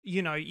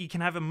you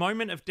can have a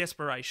moment of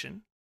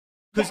desperation.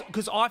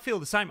 Because I feel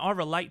the same. I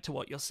relate to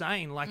what you're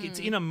saying. Like, it's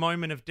in a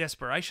moment of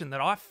desperation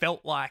that I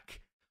felt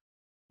like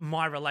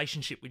my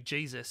relationship with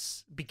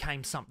Jesus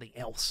became something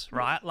else,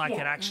 right? Like, it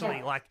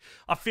actually, like,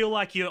 I feel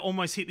like you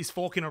almost hit this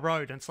fork in a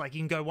road, and it's like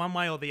you can go one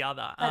way or the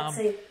other. That's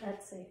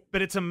it.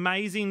 But it's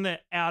amazing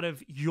that out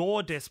of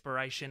your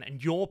desperation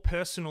and your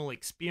personal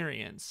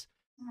experience,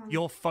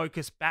 your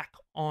focus back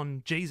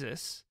on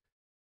Jesus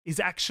is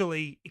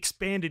actually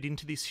expanded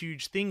into this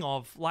huge thing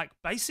of like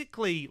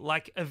basically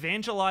like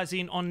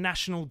evangelizing on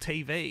national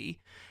TV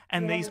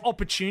and these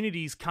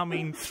opportunities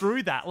coming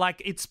through that.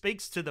 Like, it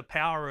speaks to the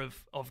power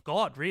of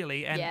God,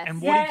 really,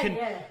 and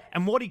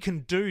what he can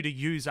do to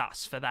use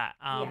us for that.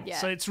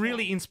 So it's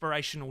really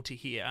inspirational to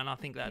hear, and I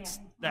think that's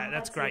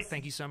great. Awesome.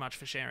 Thank you so much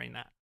for sharing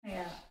that.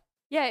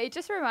 Yeah, it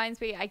just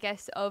reminds me, I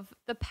guess, of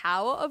the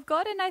power of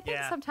God. And I think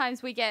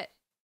sometimes we get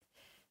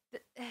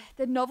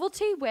the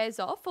novelty wears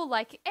off, or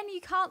like, and you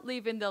can't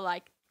live in the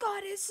like,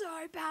 God is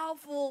so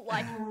powerful,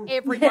 like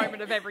every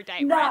moment of every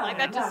day, right? Like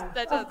that doesn't.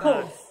 Of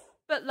course.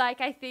 But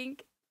like, I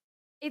think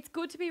it's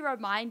good to be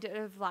reminded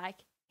of like,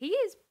 he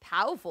is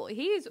powerful.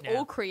 He is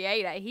all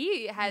creator.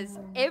 He has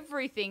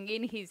everything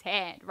in his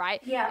hand, right?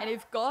 Yeah. And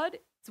if God's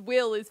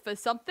will is for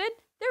something,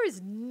 there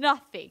is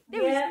nothing.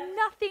 There is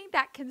nothing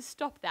that can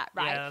stop that,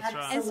 right? Yeah, that's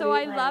right. And so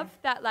I love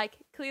that, like,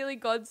 clearly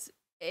God's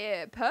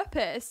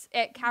purpose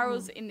at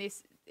Carol's in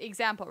this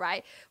example,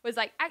 right, was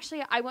like,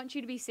 actually, I want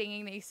you to be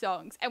singing these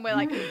songs. And we're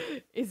like,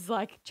 is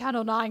like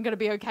Channel 9 going to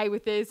be okay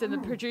with this? And the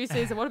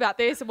producers, and what about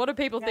this? And what do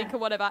people think, or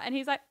whatever? And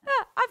he's like,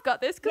 I've got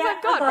this because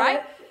I've got,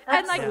 right?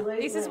 And like,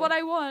 this is what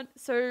I want.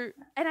 So,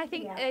 and I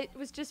think it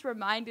was just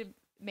reminded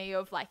me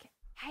of like,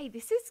 hey,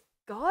 this is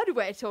God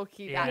we're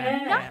talking about.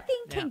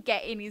 Nothing can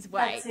get in his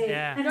way. That's it.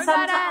 Yeah. And No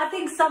sometimes, matter- I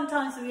think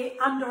sometimes we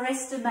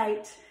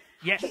underestimate,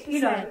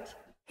 you know,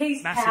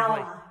 his Massively.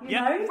 power, you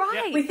know?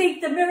 Right. We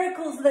think the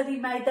miracles that he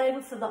made, they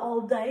were for the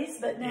old days,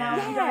 but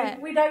now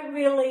we don't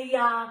really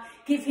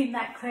give him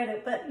that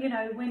credit. But, you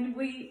know, when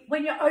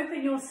you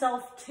open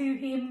yourself to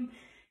him,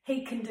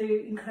 he can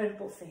do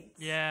incredible things.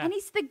 Yeah. And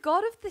he's the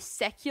God of the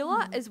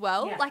secular as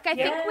well. Yeah. Like, I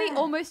think we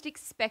almost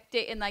expect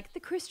it in like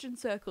the Christian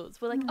circles.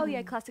 We're like, oh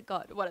yeah, classic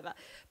God, or whatever.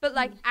 But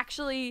like,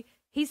 actually,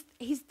 he's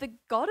the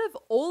God of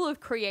all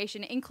of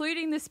creation,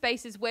 including the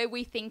spaces where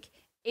we think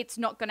it's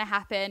not going to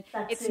happen,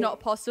 it's not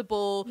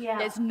possible,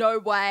 there's no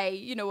way,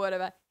 you know,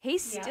 whatever. He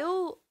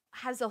still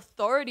has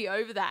authority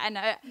over that.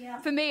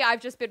 And for me,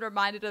 I've just been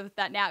reminded of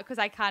that now, because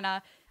I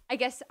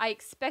guess I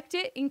expect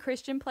it in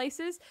Christian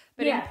places,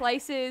 but in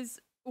places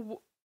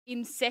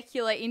in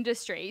secular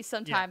industries,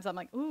 sometimes I'm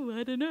like, oh,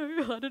 I don't know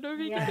if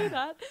he can do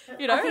that.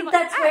 You know, I think like,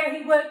 that's where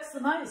he works the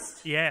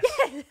most. Yes.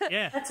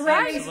 Yeah. That's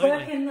where he's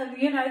Absolutely.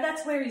 working,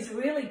 that's where he's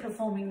really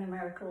performing the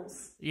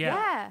miracles.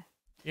 Yeah.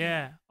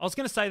 I was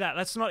going to say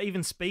that's not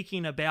even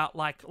speaking about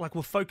like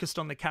we're focused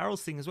on the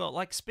carols thing as well.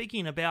 Like,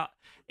 speaking about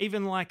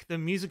even like the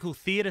musical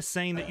theatre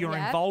scene that you're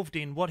involved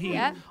in, what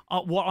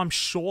I'm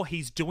sure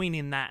he's doing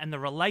in that, and the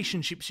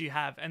relationships you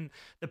have, and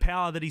the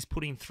power that he's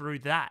putting through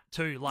that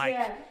too. Like,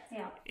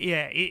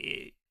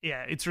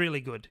 it's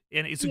really good,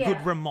 and it's a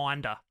good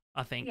reminder,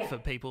 I think, for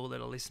people that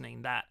are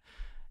listening, that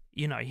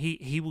you know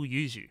he will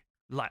use you.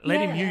 Like,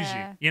 let him use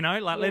you, you know?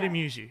 Like, let him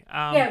use you.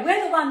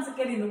 We're the ones that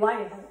get in the way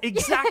of it.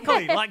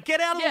 Exactly. Like, get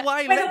out of the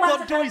way, We're let the ones God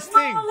that do go, his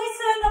thing. "Oh,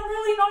 listen, I'm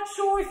really not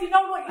sure if you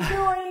know what you're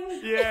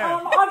doing.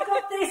 I've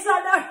got this,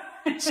 I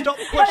know." Stop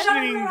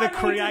questioning the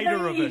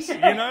creator of us, you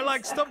know?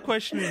 Like, stop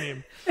questioning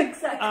him.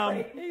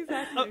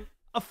 Exactly.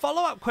 A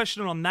follow-up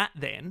question on that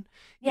then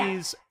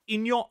is,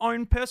 in your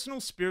own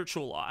personal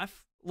spiritual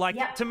life,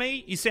 like, to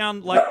me, you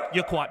sound like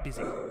you're quite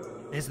busy.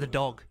 There's the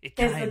dog. It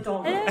came. There's the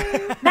dog.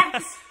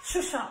 Max,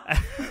 shush up.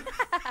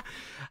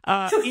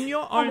 In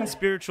your own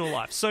spiritual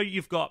life, so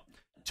you've got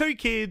 2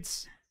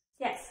 kids,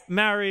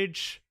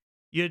 marriage,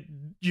 you're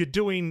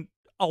doing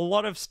a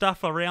lot of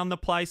stuff around the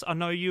place. I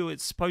know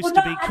it's supposed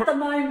to be... Not at the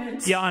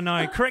moment. Yeah, I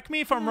know. Correct me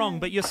if I'm wrong,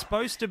 but you're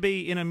supposed to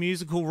be in a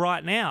musical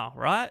right now,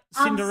 right?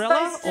 Cinderella?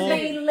 I'm supposed to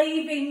be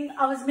leaving.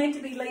 I was meant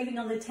to be leaving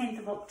on the 10th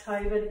of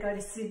October to go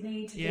to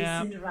Sydney to do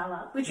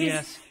Cinderella, which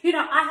is, you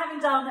know, I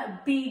haven't done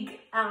a big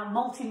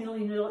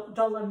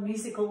multi-million-dollar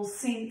musical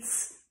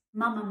since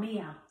Mamma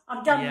Mia.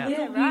 I've done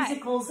little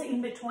musicals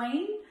in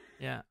between.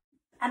 Yeah.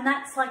 And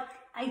that's like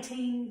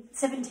 17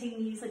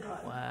 years ago.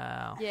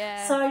 Wow.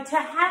 Yeah. So to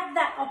have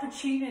that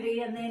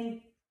opportunity, and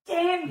then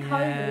damn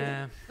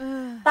COVID.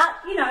 But,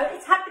 you know,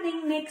 it's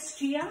happening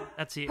next year.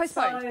 That's it.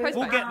 Postponed.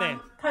 We'll get there.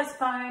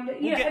 Postponed.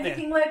 You know,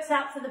 everything works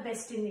out for the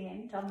best in the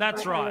end. I'm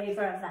That's a great right.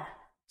 believer of that.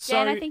 So,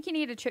 and I think you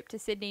need a trip to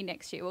Sydney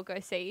next year. We'll go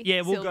see.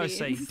 Yeah, we'll go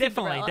Silvie see. and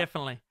Definitely, Cinderella.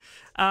 definitely.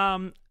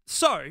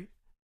 So,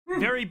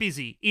 very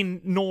busy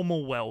in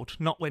normal world,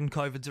 not when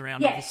COVID's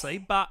around, Yes. obviously.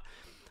 But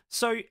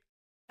so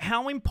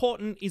how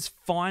important is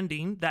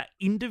finding that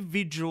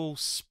individual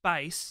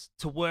space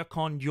to work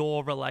on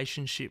your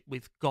relationship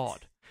with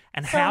God?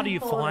 And So how do you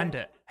important. find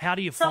it? How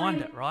do you So find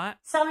im- it, right?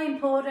 So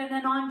important,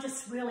 and I'm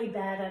just really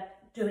bad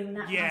at doing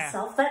that Yeah.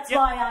 myself. That's Yep.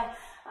 why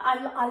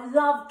I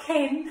love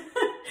Ken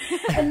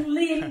and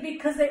Lynn,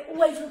 because they're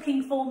always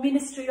looking for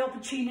ministry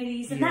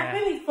opportunities, and that Yeah.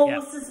 really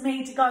forces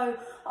me to go,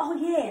 oh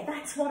yeah,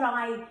 that's what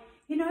I'm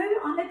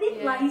a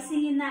bit Yeah.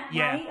 lazy in that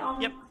Yeah.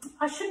 way. Yep.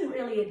 I shouldn't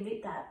really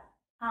admit that.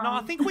 No,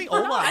 I think we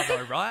all are,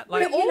 though, right?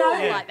 We're you all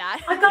know, like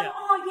that. I go, Yeah.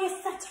 oh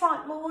yes, that's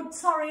right, Lord,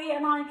 sorry,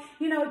 and I,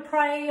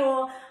 pray,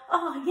 or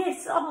oh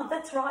yes, oh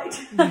that's right.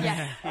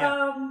 Yeah.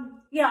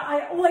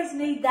 I always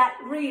need that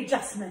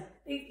readjustment,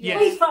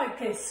 Yes.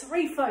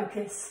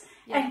 refocus,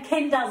 and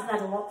Ken does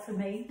that a lot for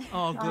me.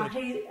 Oh, good.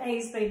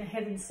 He's been a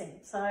heaven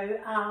sent. So,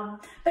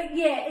 but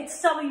yeah, it's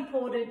so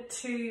important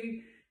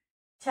to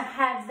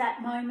have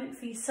that moment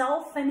for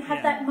yourself and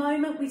have that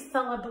moment with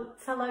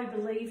fellow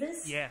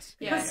believers. Yes.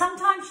 Because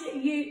sometimes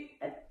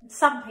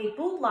some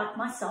people, like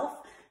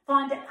myself,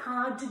 find it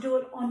hard to do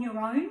it on your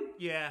own.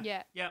 Yeah.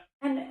 Yeah. Yep.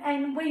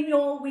 And when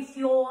you're with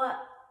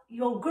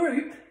your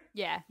group,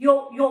 Yeah.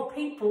 your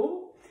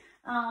people,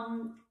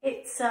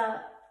 it's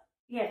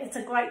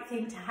a great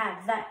thing to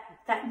have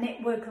that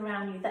network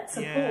around you, that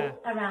support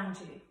around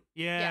you.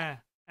 Yeah.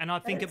 And I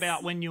think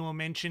about when you were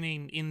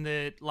mentioning in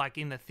the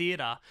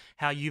theatre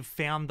how you've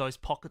found those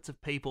pockets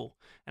of people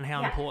and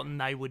how important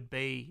they would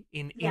be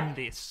in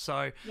this.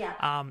 So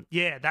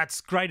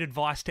that's great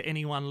advice to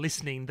anyone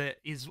listening that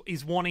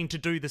is wanting to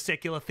do the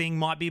secular thing,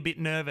 might be a bit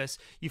nervous.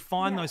 You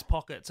find those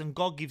pockets, and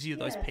God gives you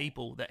those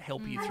people that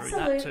help you through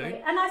that too.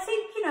 And I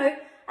think,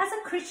 as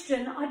a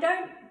Christian, I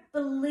don't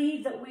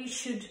believe that we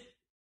should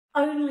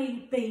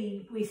only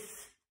be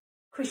with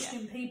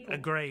Christian people.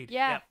 Agreed.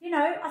 Yeah.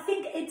 Yep. I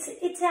think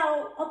it's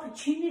our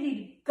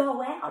opportunity to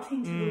go out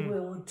into the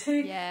world,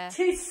 to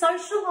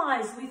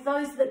socialise with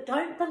those that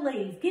don't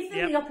believe. Give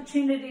them the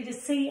opportunity to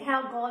see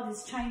how God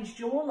has changed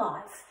your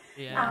life.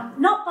 Yeah.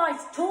 Not by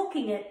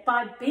talking it,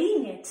 by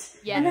being it.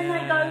 Yeah. And then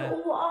they go,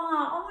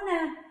 I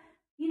want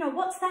to,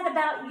 what's that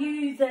about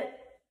you that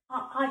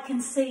I can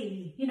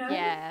see,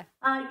 Yeah.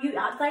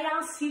 They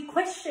ask you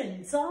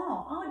questions.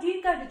 Oh, do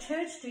you go to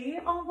church? Do you?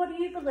 Oh, what do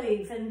you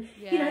believe? And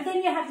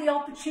then you have the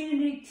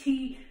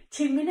opportunity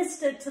to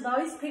minister to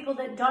those people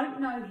that don't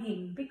know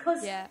Him,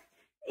 because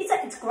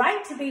it's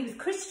great to be with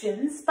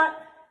Christians,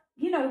 but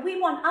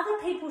we want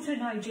other people to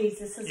know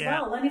Jesus as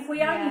well. And if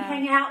we only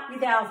hang out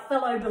with our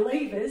fellow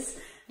believers,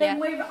 then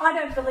I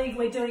don't believe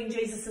we're doing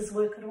Jesus'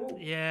 work at all.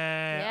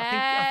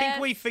 I think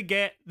we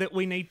forget that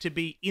we need to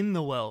be in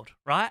the world,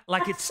 right?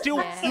 Like it's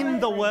still in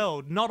the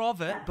world, not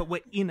of it, but we're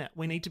in it.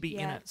 We need to be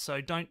in it.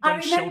 So don't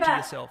shelter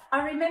yourself.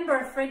 I remember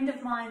a friend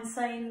of mine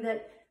saying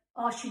that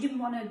she didn't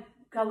want to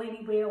go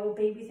anywhere or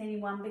be with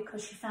anyone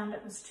because she found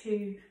it was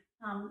too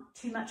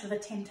much of a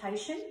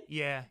temptation.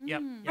 Yeah.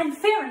 Yep. And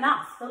fair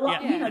enough.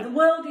 The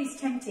world is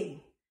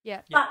tempting.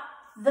 Yeah. But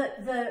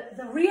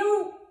the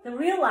real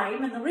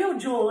aim and the real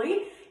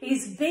joy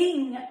is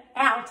being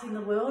out in the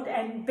world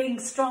and being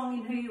strong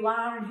in who you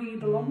are and who you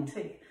belong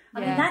to. I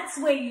mean, that's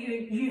where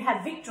you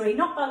have victory,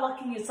 not by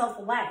locking yourself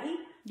away.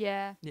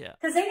 Yeah. Yeah.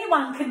 Because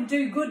anyone can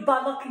do good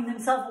by locking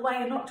themselves away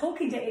and not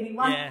talking to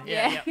anyone.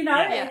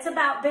 It's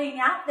about being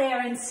out there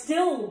and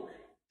still,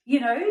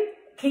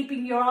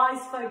 keeping your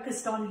eyes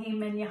focused on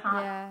Him and your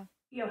heart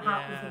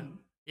with Him.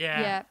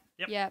 Yeah.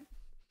 Yeah.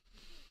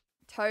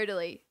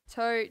 Totally.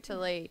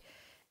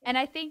 And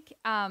I think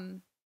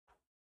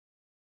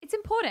it's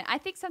important. I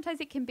think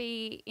sometimes it can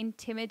be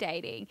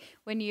intimidating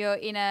when you're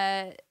in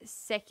a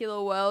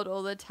secular world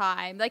all the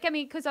time.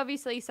 Because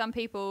obviously some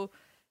people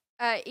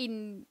are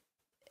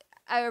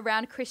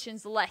around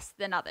Christians less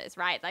than others,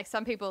 right? Like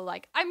some people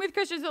I'm with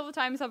Christians all the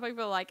time. Some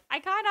people are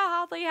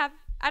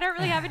I don't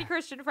really have any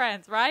Christian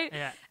friends, right?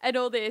 Yeah. And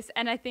all this.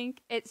 And I think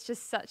it's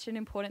just such an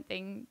important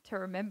thing to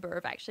remember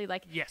of actually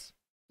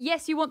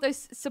yes, you want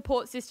those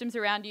support systems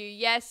around you.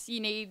 Yes, you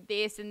need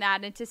this and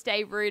that and to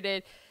stay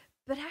rooted.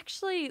 But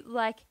actually,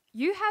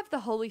 you have the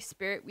Holy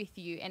Spirit with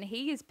you and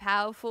He is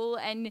powerful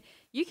and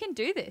you can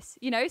do this.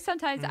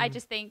 Sometimes I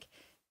just think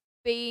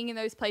being in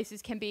those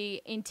places can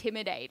be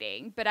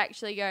intimidating, but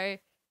actually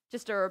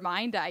just a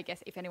reminder, I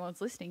guess, if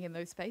anyone's listening in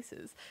those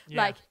spaces, you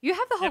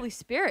have the Holy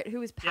Spirit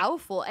who is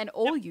powerful and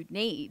all you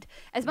need.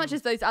 As much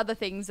as those other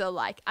things are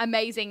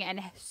amazing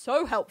and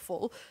so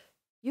helpful,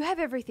 you have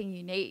everything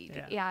you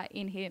need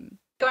in Him.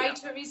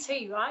 Greater is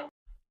He, right?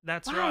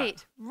 That's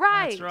right.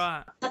 Right. That's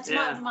right. That's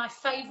one of my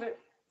favourite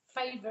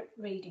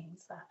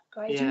readings. That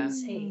greater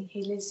is He.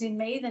 He lives in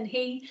me than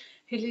he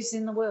who lives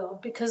in the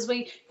world. Because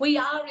we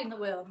are in the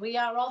world. We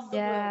are of the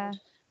world.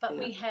 But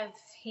we have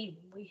Him.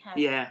 We have.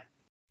 Yeah.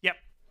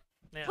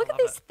 Look at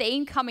this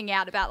theme coming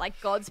out about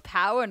God's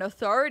power and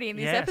authority in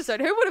this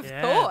episode. Who would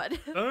have thought?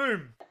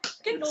 Boom.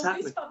 Getting all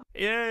Exactly. goosebumps.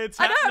 Yeah, it's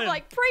I happening. know,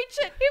 preach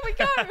it. Here we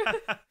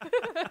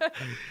go.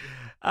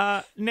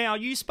 Now,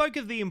 you spoke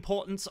of the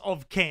importance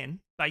of Ken,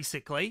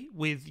 basically,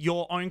 with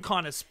your own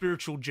kind of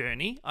spiritual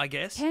journey, I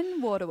guess.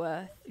 Ken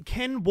Waterworth.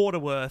 Ken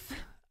Waterworth.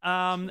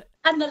 And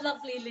the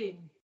lovely Lynn.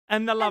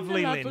 And the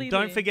lovely Lynn. lovely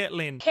Don't Lynn. forget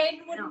Lynn. Ken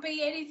wouldn't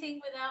be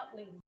anything without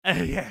Lynn.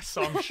 Yes,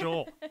 I'm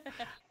sure.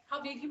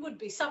 I mean, he would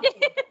be something,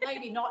 but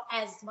maybe not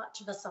as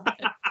much of a something.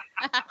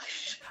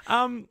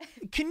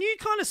 Can you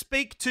kind of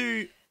speak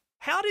to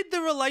how did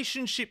the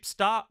relationship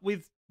start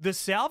with the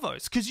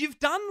Salvos? Because you've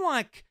done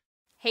like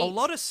a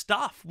lot of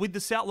stuff with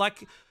the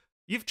like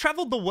you've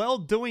travelled the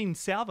world doing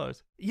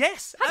Salvos.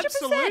 Yes, 100%,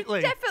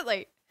 absolutely,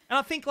 definitely. And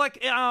I think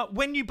like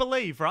When You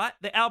Believe, right?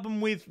 The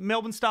album with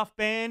Melbourne Stuff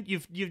Band.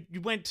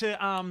 You went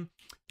to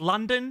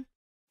London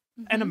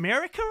and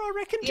America, I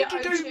reckon. Did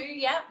you do?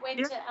 Went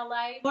to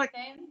LA with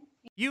them.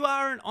 You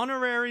are an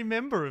honorary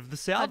member of the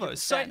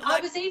Salvos. So I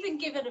was even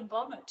given a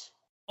bonnet.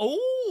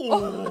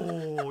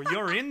 Oh,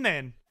 you're in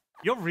then.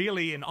 You're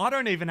really in. I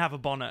don't even have a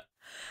bonnet.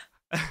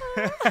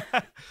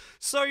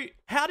 So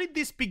how did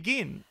this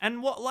begin?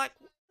 And what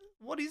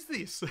is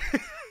this?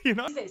 You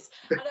know? I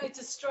know it's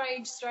a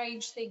strange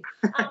thing.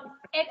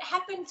 It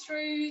happened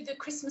through the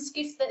Christmas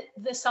gift that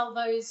the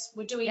Salvos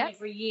were doing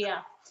every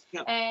year.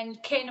 Yep.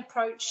 And Ken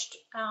approached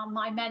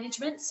my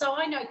management. So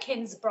I know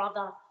Ken's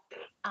brother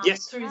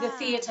through the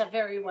theatre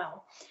very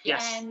well.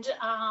 Yes. And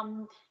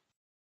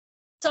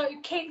so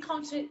Ken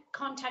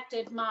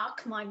contacted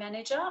Mark, my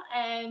manager,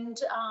 and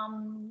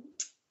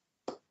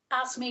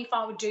asked me if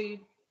I would do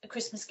a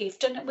Christmas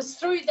gift. And it was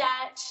through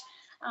that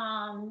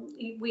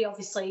we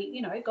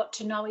obviously, got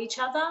to know each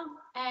other.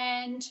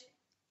 And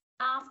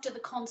after the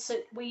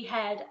concert, we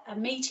had a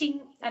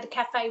meeting at a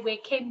cafe where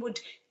Ken would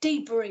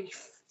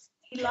debrief.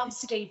 He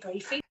loves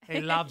debriefing.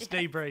 He loves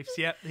debriefs,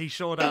 yep, he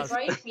sure does.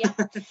 Debrief, yeah.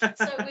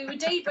 So we were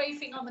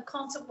debriefing on the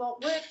concert,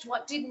 what worked,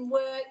 what didn't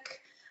work,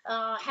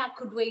 how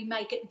could we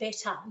make it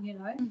better,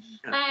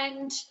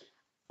 And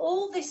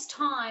all this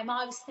time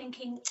I was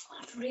thinking,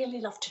 I'd really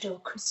love to do a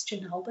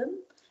Christian album,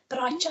 but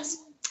I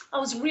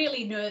was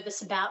really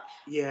nervous about,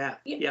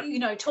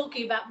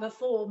 talking about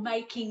before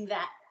making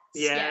that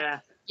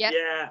step.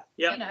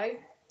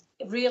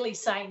 Really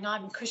saying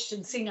I'm a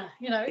Christian singer,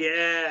 So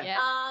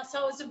I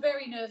was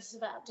very nervous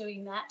about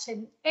doing that.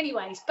 And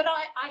anyways, but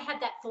I had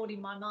that thought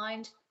in my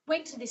mind,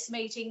 went to this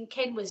meeting,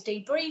 Ken was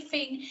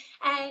debriefing,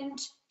 and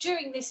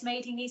during this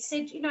meeting he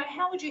said,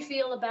 how would you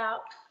feel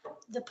about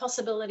the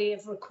possibility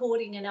of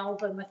recording an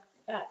album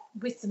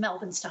with the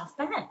Melbourne Staff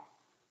Band? And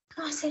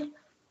I said,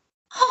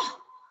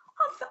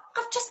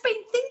 I've just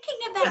been thinking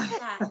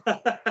about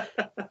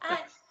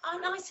that.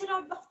 And I said,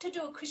 I'd love to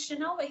do a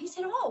Christian album. He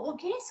said, well,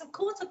 yes, of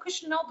course, a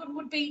Christian album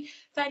would be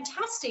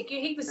fantastic.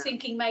 He was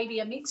thinking maybe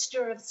a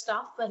mixture of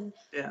stuff. And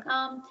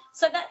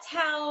so that's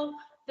how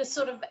the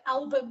sort of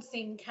album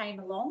thing came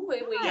along,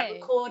 where we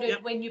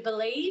recorded When You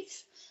Believe.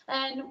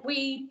 And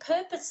we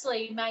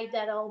purposely made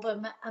that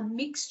album a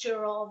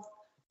mixture of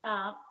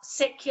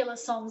secular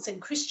songs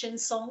and Christian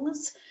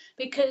songs,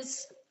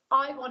 because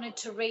I wanted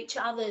to reach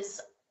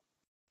others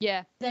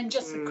than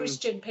just the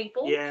Christian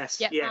people. Yes.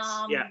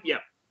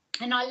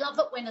 And I love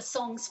it when a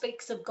song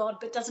speaks of God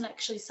but doesn't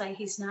actually say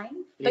his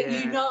name, but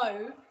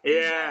that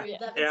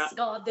it's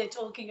God they're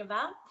talking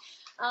about.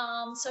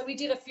 So we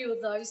did a few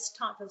of those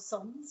type of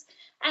songs.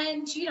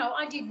 And,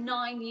 I did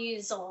 9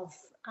 years of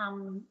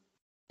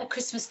a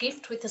Christmas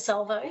gift with the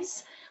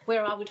Salvos,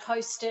 where I would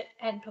host it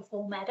and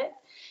perform at it.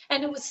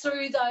 And it was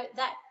through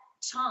that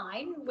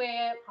time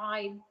where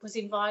I was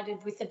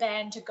invited with the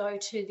band to go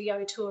to the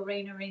O2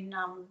 Arena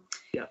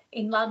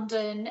in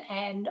London,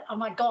 and oh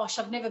my gosh,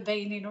 I've never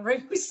been in a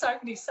room with so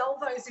many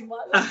Salvos in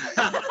my life.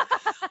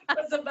 It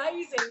was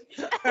amazing.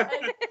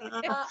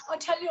 And, I'll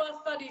tell you a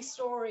funny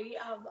story.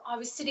 I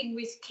was sitting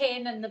with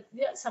Ken and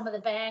some of the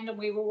band, and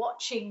we were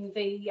watching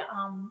the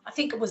I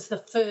think it was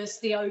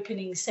the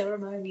opening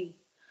ceremony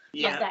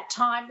of that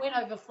time. Went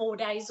over 4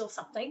 days or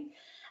something.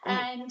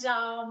 And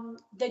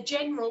the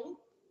general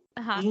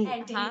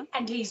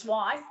and his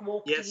wife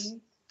walked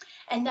in,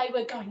 and they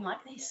were going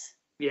like this.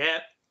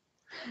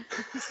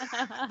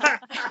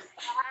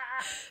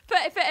 For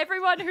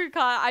everyone who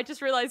can't, I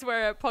just realised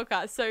we're a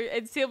podcast. So,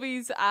 and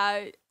Sylvie's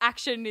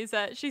action is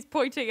that she's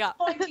pointing up,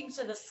 pointing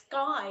to the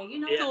sky.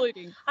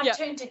 Saluting. I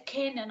turned to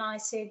Ken and I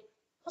said,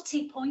 "What's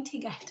he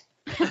pointing at?"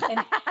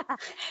 And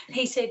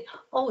he said,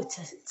 "Oh, it's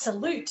a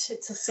salute.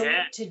 It's a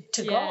salute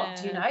to God."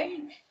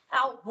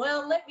 Oh,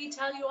 well, let me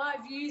tell you,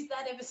 I've used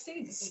that ever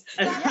since.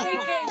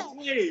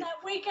 That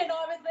weekend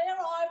I was there,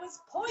 I was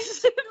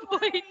pointing.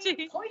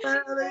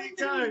 There you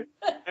go.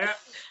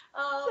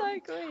 So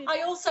good.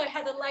 I also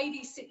had a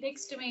lady sit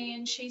next to me,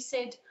 and she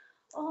said,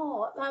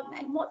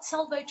 and what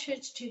Salvo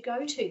church do you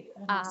go to?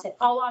 And I said,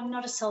 I'm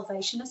not a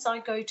Salvationist. I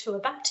go to a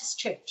Baptist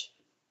church.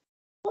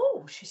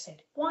 Oh, she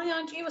said, why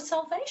aren't you a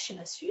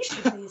Salvationist? You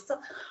should be a Salvationist.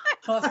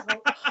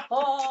 I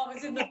thought, I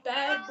was in the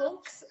bad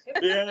books.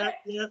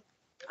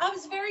 I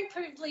was very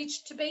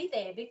privileged to be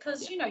there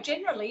because,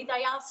 generally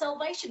they are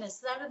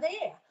Salvationists that are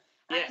there.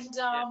 Yes.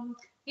 And,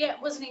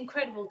 it was an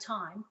incredible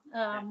time.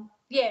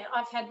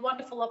 I've had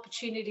wonderful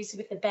opportunities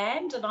with the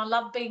band, and I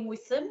love being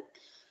with them.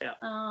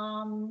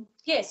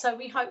 Yeah, so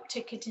we hope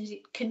to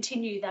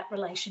continue that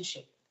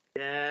relationship.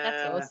 Yeah.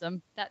 That's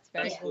awesome. That's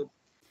very That's cool. good.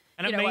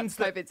 And You it know means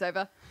what? that COVID's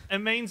over. it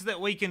means that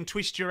we can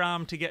twist your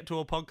arm to get to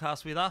a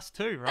podcast with us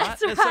too, right?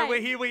 That's And so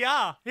right. here we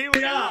are. Here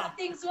we How are.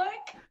 things work?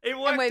 It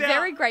worked And we're out.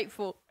 very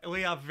grateful.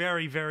 We are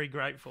very, very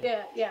grateful.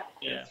 Yeah.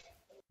 Yeah.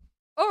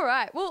 All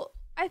right. Well,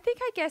 I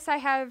guess I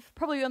have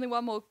probably only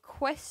one more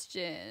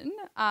question.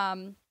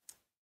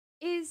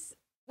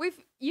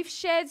 You've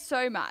shared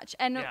so much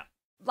and Yeah.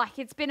 like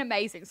it's been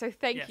amazing. So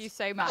thank Yes. you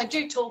so much. I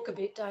do talk a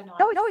bit, don't I?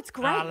 No, it's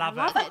great. I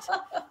love it.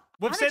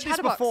 We've I'm a said this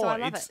chatterbox, so before. I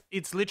love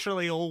It's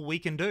literally all we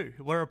can do.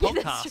 We're a Yeah,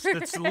 that's podcast. true.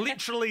 That's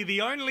literally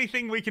the only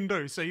thing we can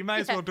do. So you may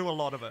as well do a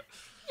lot of it.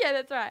 Yeah,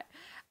 that's right.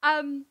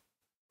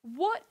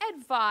 What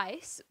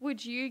advice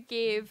would you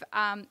give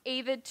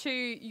either to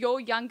your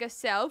younger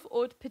self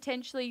or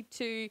potentially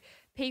to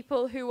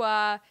people who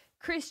are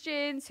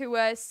Christians, who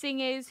are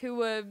singers,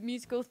 who are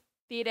musical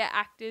theatre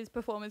actors,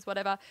 performers,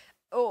 whatever,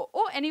 or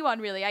anyone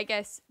really, I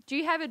guess? Do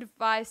you have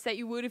advice that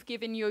you would have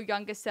given your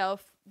younger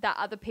self that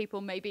other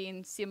people may be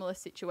in similar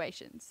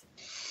situations?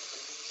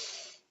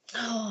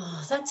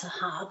 Oh, that's a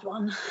hard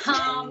one.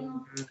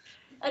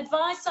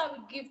 Advice I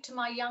would give to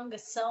my younger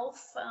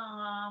self,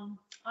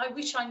 I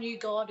wish I knew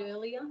God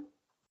earlier,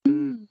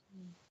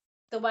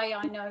 the way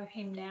I know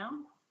him now.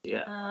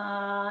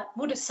 Yeah.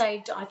 Would have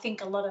saved, I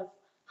think, a lot of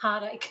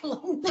heartache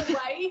along the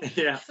way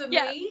for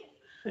me.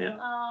 Yeah.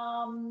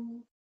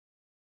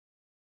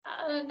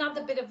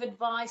 Another bit of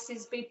advice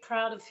is be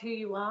proud of who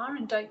you are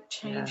and don't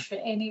change for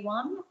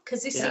anyone,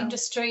 because this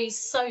industry is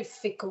so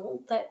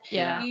fickle that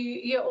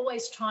you're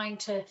always trying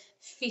to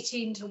fit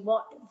into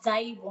what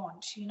they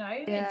want,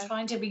 and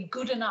trying to be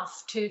good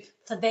enough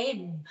for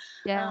them.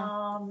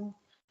 You're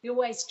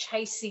always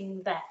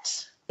chasing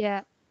that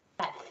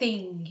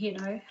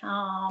thing,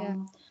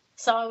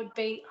 So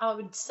I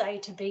would say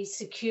to be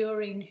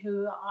secure in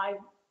who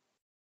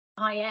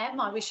I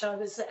am. I wish I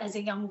was as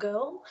a young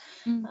girl.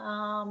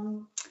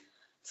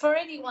 For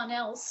anyone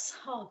else,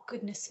 oh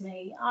goodness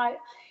me,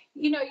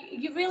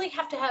 you really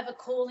have to have a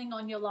calling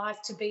on your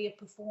life to be a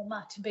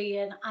performer, to be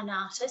an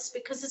artist,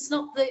 because it's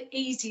not the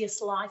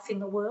easiest life in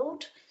the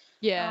world.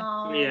 It's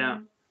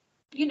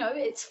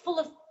full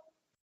of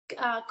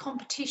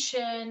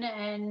competition,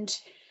 and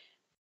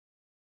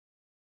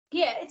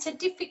it's a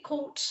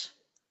difficult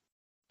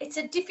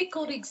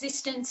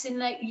existence in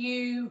that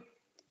you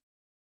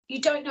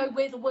don't know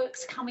where the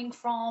work's coming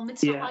from.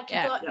 It's not like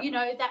you've got,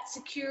 that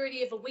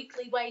security of a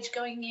weekly wage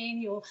going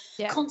in. You're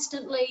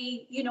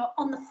constantly,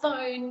 on the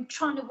phone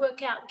trying to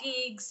work out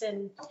gigs,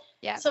 and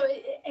so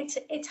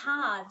it's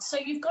hard. So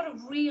you've got to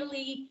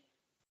really,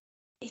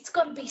 it's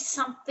got to be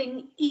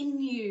something in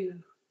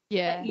you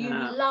that you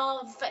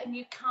love, and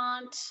you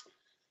can't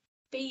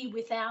be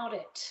without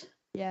it.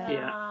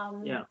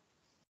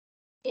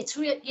 It's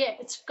real.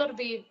 It's got to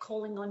be a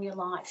calling on your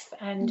life,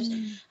 and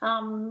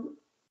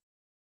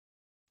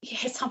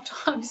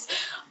sometimes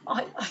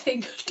I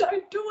think,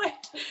 don't do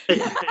it.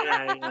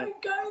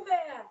 Don't go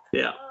there.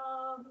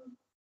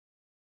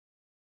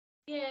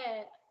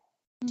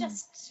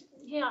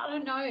 I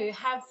don't know,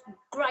 have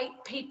great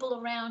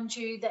people around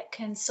you that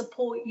can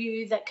support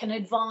you, that can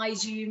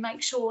advise you.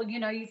 Make sure,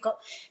 you've got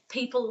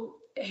people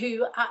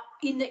who are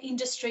in the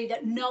industry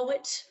that know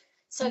it,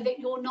 so that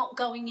you're not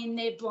going in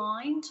there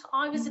blind.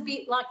 I was a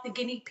bit like the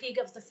guinea pig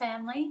of the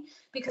family,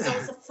 because I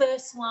was the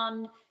first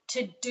one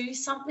to do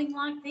something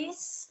like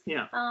this,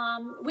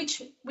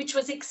 which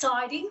was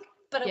exciting,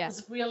 but it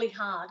was really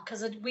hard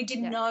because we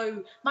didn't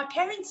know. My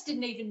parents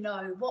didn't even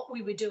know what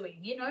we were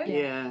doing,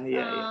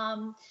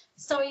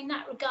 So in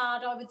that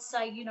regard, I would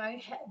say,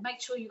 make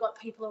sure you've got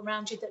people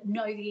around you that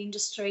know the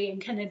industry and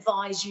can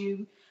advise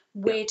you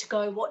where to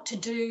go, what to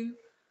do.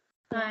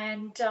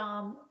 And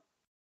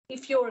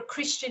if you're a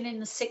Christian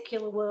in the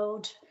secular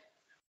world,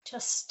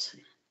 just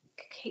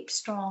keep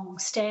strong,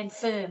 stand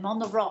firm on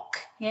the rock,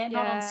 not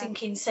on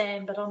sinking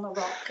sand, but on the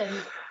rock, and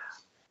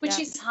which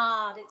is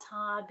hard. It's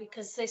hard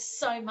because there's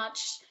so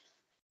much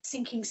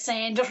sinking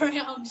sand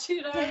around,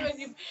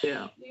 and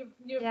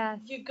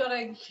you've got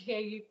to,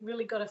 you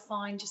really got to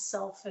find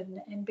yourself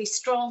and be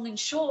strong and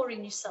sure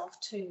in yourself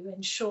too,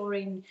 and sure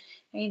in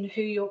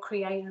who your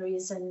creator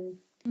is and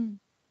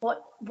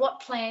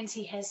what plans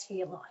he has for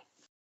your life.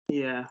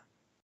 Yeah,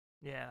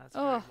 that's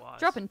very wise.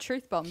 Dropping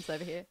truth bombs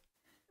over here.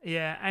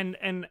 Yeah,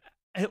 and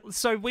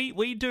so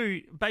we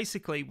do,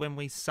 basically, when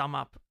we sum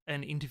up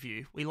an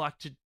interview, we like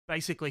to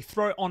basically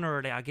throw honour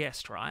at our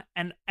guest, right?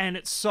 And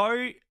it's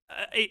so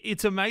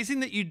it's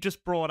amazing that you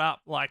just brought up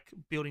like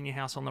building your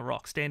house on the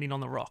rock, standing on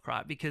the rock,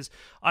 right? Because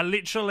I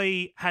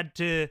literally had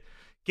to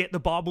get the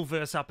Bible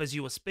verse up as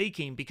you were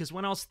speaking, because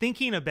when I was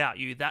thinking about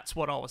you, that's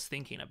what I was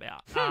thinking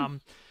about.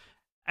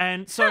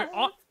 And so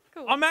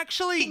Cool. I'm going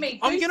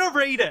to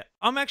read it.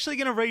 I'm actually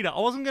going to read it.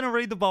 I wasn't going to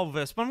read the Bible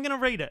verse, but I'm going to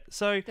read it.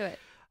 So, do it.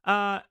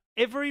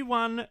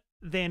 Everyone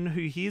then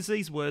who hears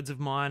these words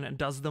of mine and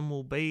does them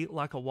will be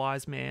like a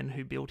wise man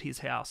who built his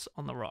house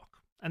on the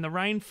rock. And the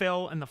rain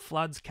fell and the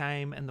floods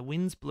came and the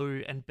winds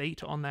blew and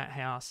beat on that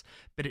house,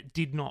 but it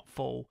did not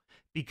fall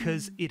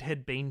because it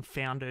had been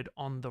founded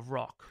on the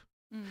rock.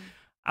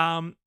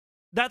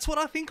 That's what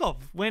I think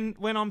of when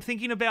I'm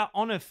thinking about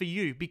honor for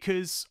you,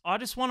 because I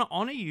just want to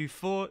honor you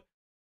for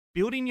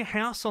building your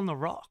house on the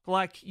rock.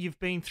 Like, you've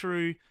been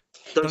through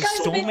those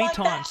stormy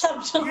times.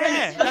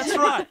 Yeah, that's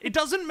right. It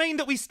doesn't mean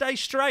that we stay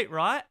straight,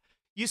 right?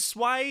 You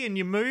sway and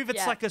you move.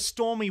 It's like a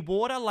stormy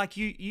water. Like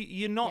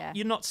you're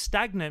not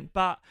stagnant,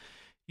 but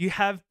you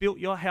have built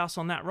your house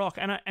on that rock.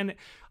 And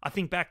I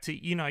think back to,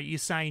 you're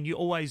saying you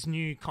always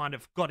knew kind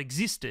of God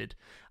existed.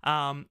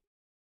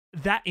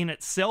 That in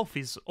itself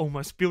is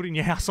almost building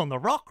your house on the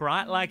rock,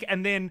 right? Like,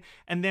 and then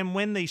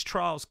when these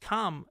trials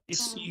come,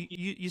 it's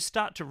you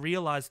start to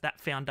realize that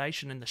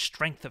foundation and the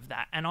strength of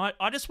that. And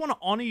I just want to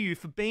honor you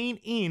for being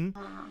in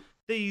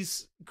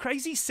these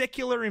crazy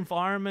secular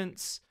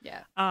environments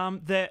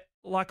that,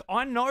 like,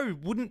 I know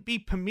wouldn't be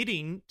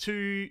permitting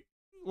to,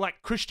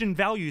 like, Christian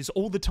values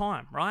all the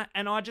time, right?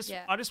 And I just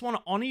want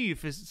to honor you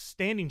for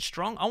standing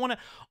strong. I want to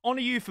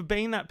honor you for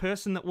being that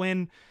person that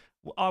when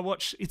I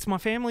watch, it's my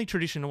family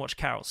tradition to watch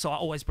carols, so I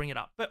always bring it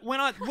up. But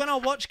when I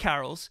watch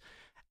carols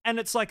and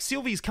it's like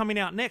Silvie's coming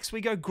out next,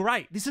 we go,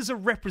 great, this is a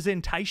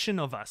representation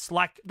of us.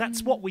 Like,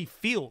 that's what we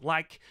feel.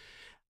 Like,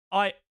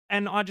 I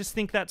just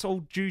think that's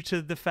all due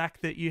to the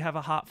fact that you have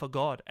a heart for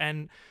God,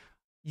 and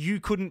you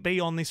couldn't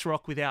be on this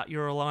rock without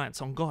your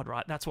reliance on God,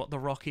 right? That's what the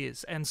rock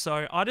is. And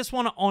so I just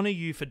want to honor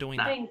you for doing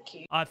that. Thank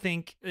you. I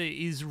think it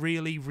is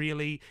really,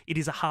 really, it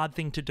is a hard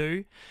thing to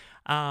do.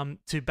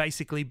 To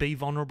basically be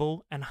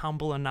vulnerable and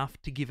humble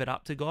enough to give it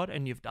up to God,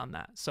 and you've done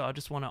that. So I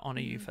just want to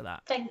honor you for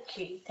that. Thank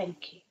you.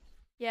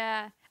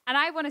 Yeah. And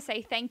I want to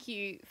say thank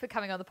you for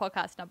coming on the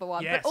podcast, number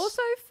one, Yes. but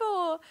also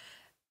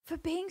for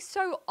being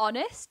so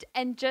honest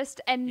and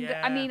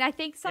I mean, I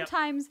think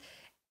sometimes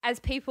as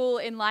people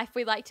in life,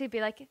 we like to be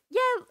like,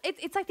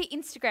 it's like the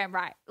Instagram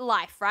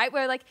life, right?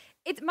 Where like,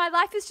 my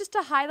life is just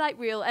a highlight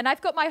reel and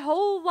I've got my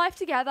whole life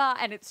together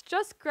and it's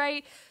just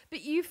great.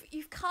 But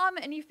you've come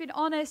and you've been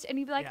honest and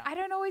you've been like, I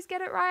don't always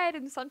get it right.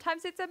 And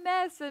sometimes it's a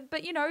mess.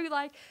 But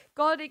like,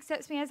 God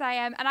accepts me as I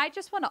am. And I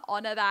just want to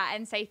honor that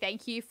and say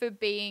thank you for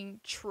being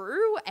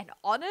true and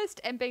honest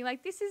and being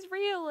like, this is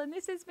real and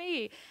this is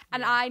me.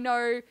 And I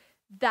know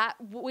that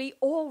we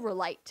all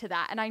relate to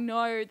that. And I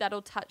know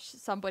that'll touch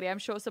somebody. I'm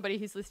sure somebody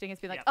who's listening has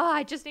been like, oh,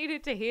 I just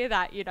needed to hear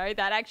that, that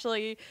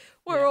actually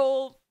we're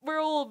all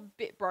a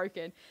bit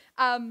broken.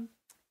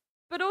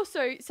 But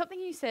also something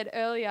you said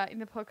earlier in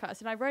the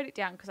podcast, and I wrote it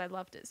down because I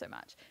loved it so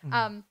much,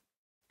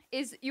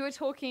 is you were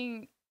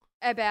talking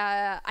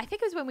about, I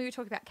think it was when we were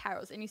talking about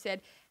carols, and you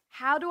said,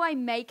 how do I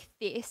make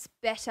this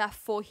better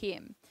for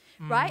him?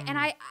 Right? And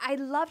I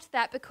loved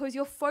that because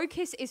your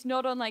focus is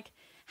not on like,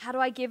 how do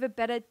I give a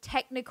better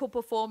technical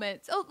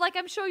performance? Oh, like,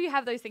 I'm sure you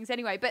have those things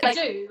anyway, but like,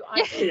 I do.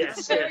 I'm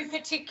very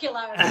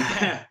particular.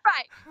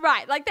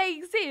 Right. Like, they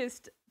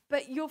exist,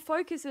 but your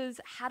focus is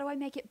how do I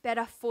make it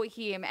better for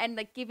him and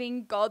like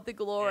giving God the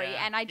glory.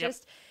 And I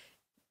just,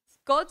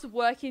 God's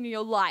work in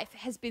your life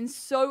has been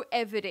so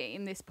evident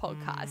in this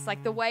podcast.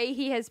 Like the way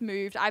he has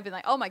moved, I've been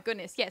like, oh my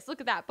goodness, yes, look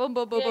at that. Boom,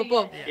 boom, boom, boom,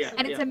 boom.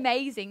 And it's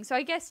amazing. So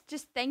I guess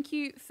just thank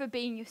you for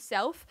being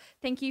yourself.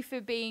 Thank you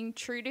for being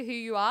true to who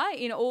you are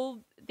in all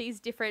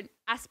these different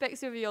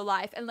aspects of your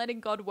life and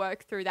letting God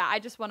work through that. I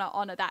just want to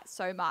honor that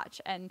so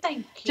much and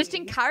just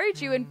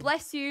encourage you and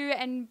bless you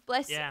and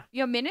bless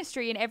your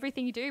ministry and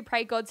everything you do.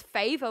 Pray God's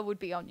favor would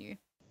be on you.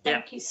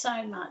 Thank you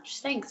so much.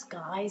 Thanks,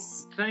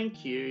 guys.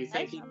 Thank you.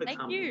 Thank you for coming.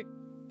 Thank you.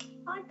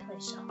 My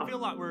pleasure. I feel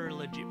like we're a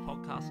legit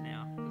podcast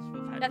now because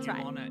we've had you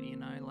on it,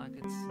 like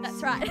it's...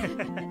 That's right.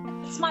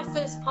 It's my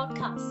first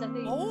podcast. So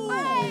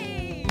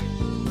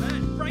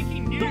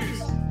Breaking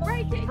news.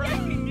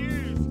 Breaking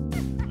news.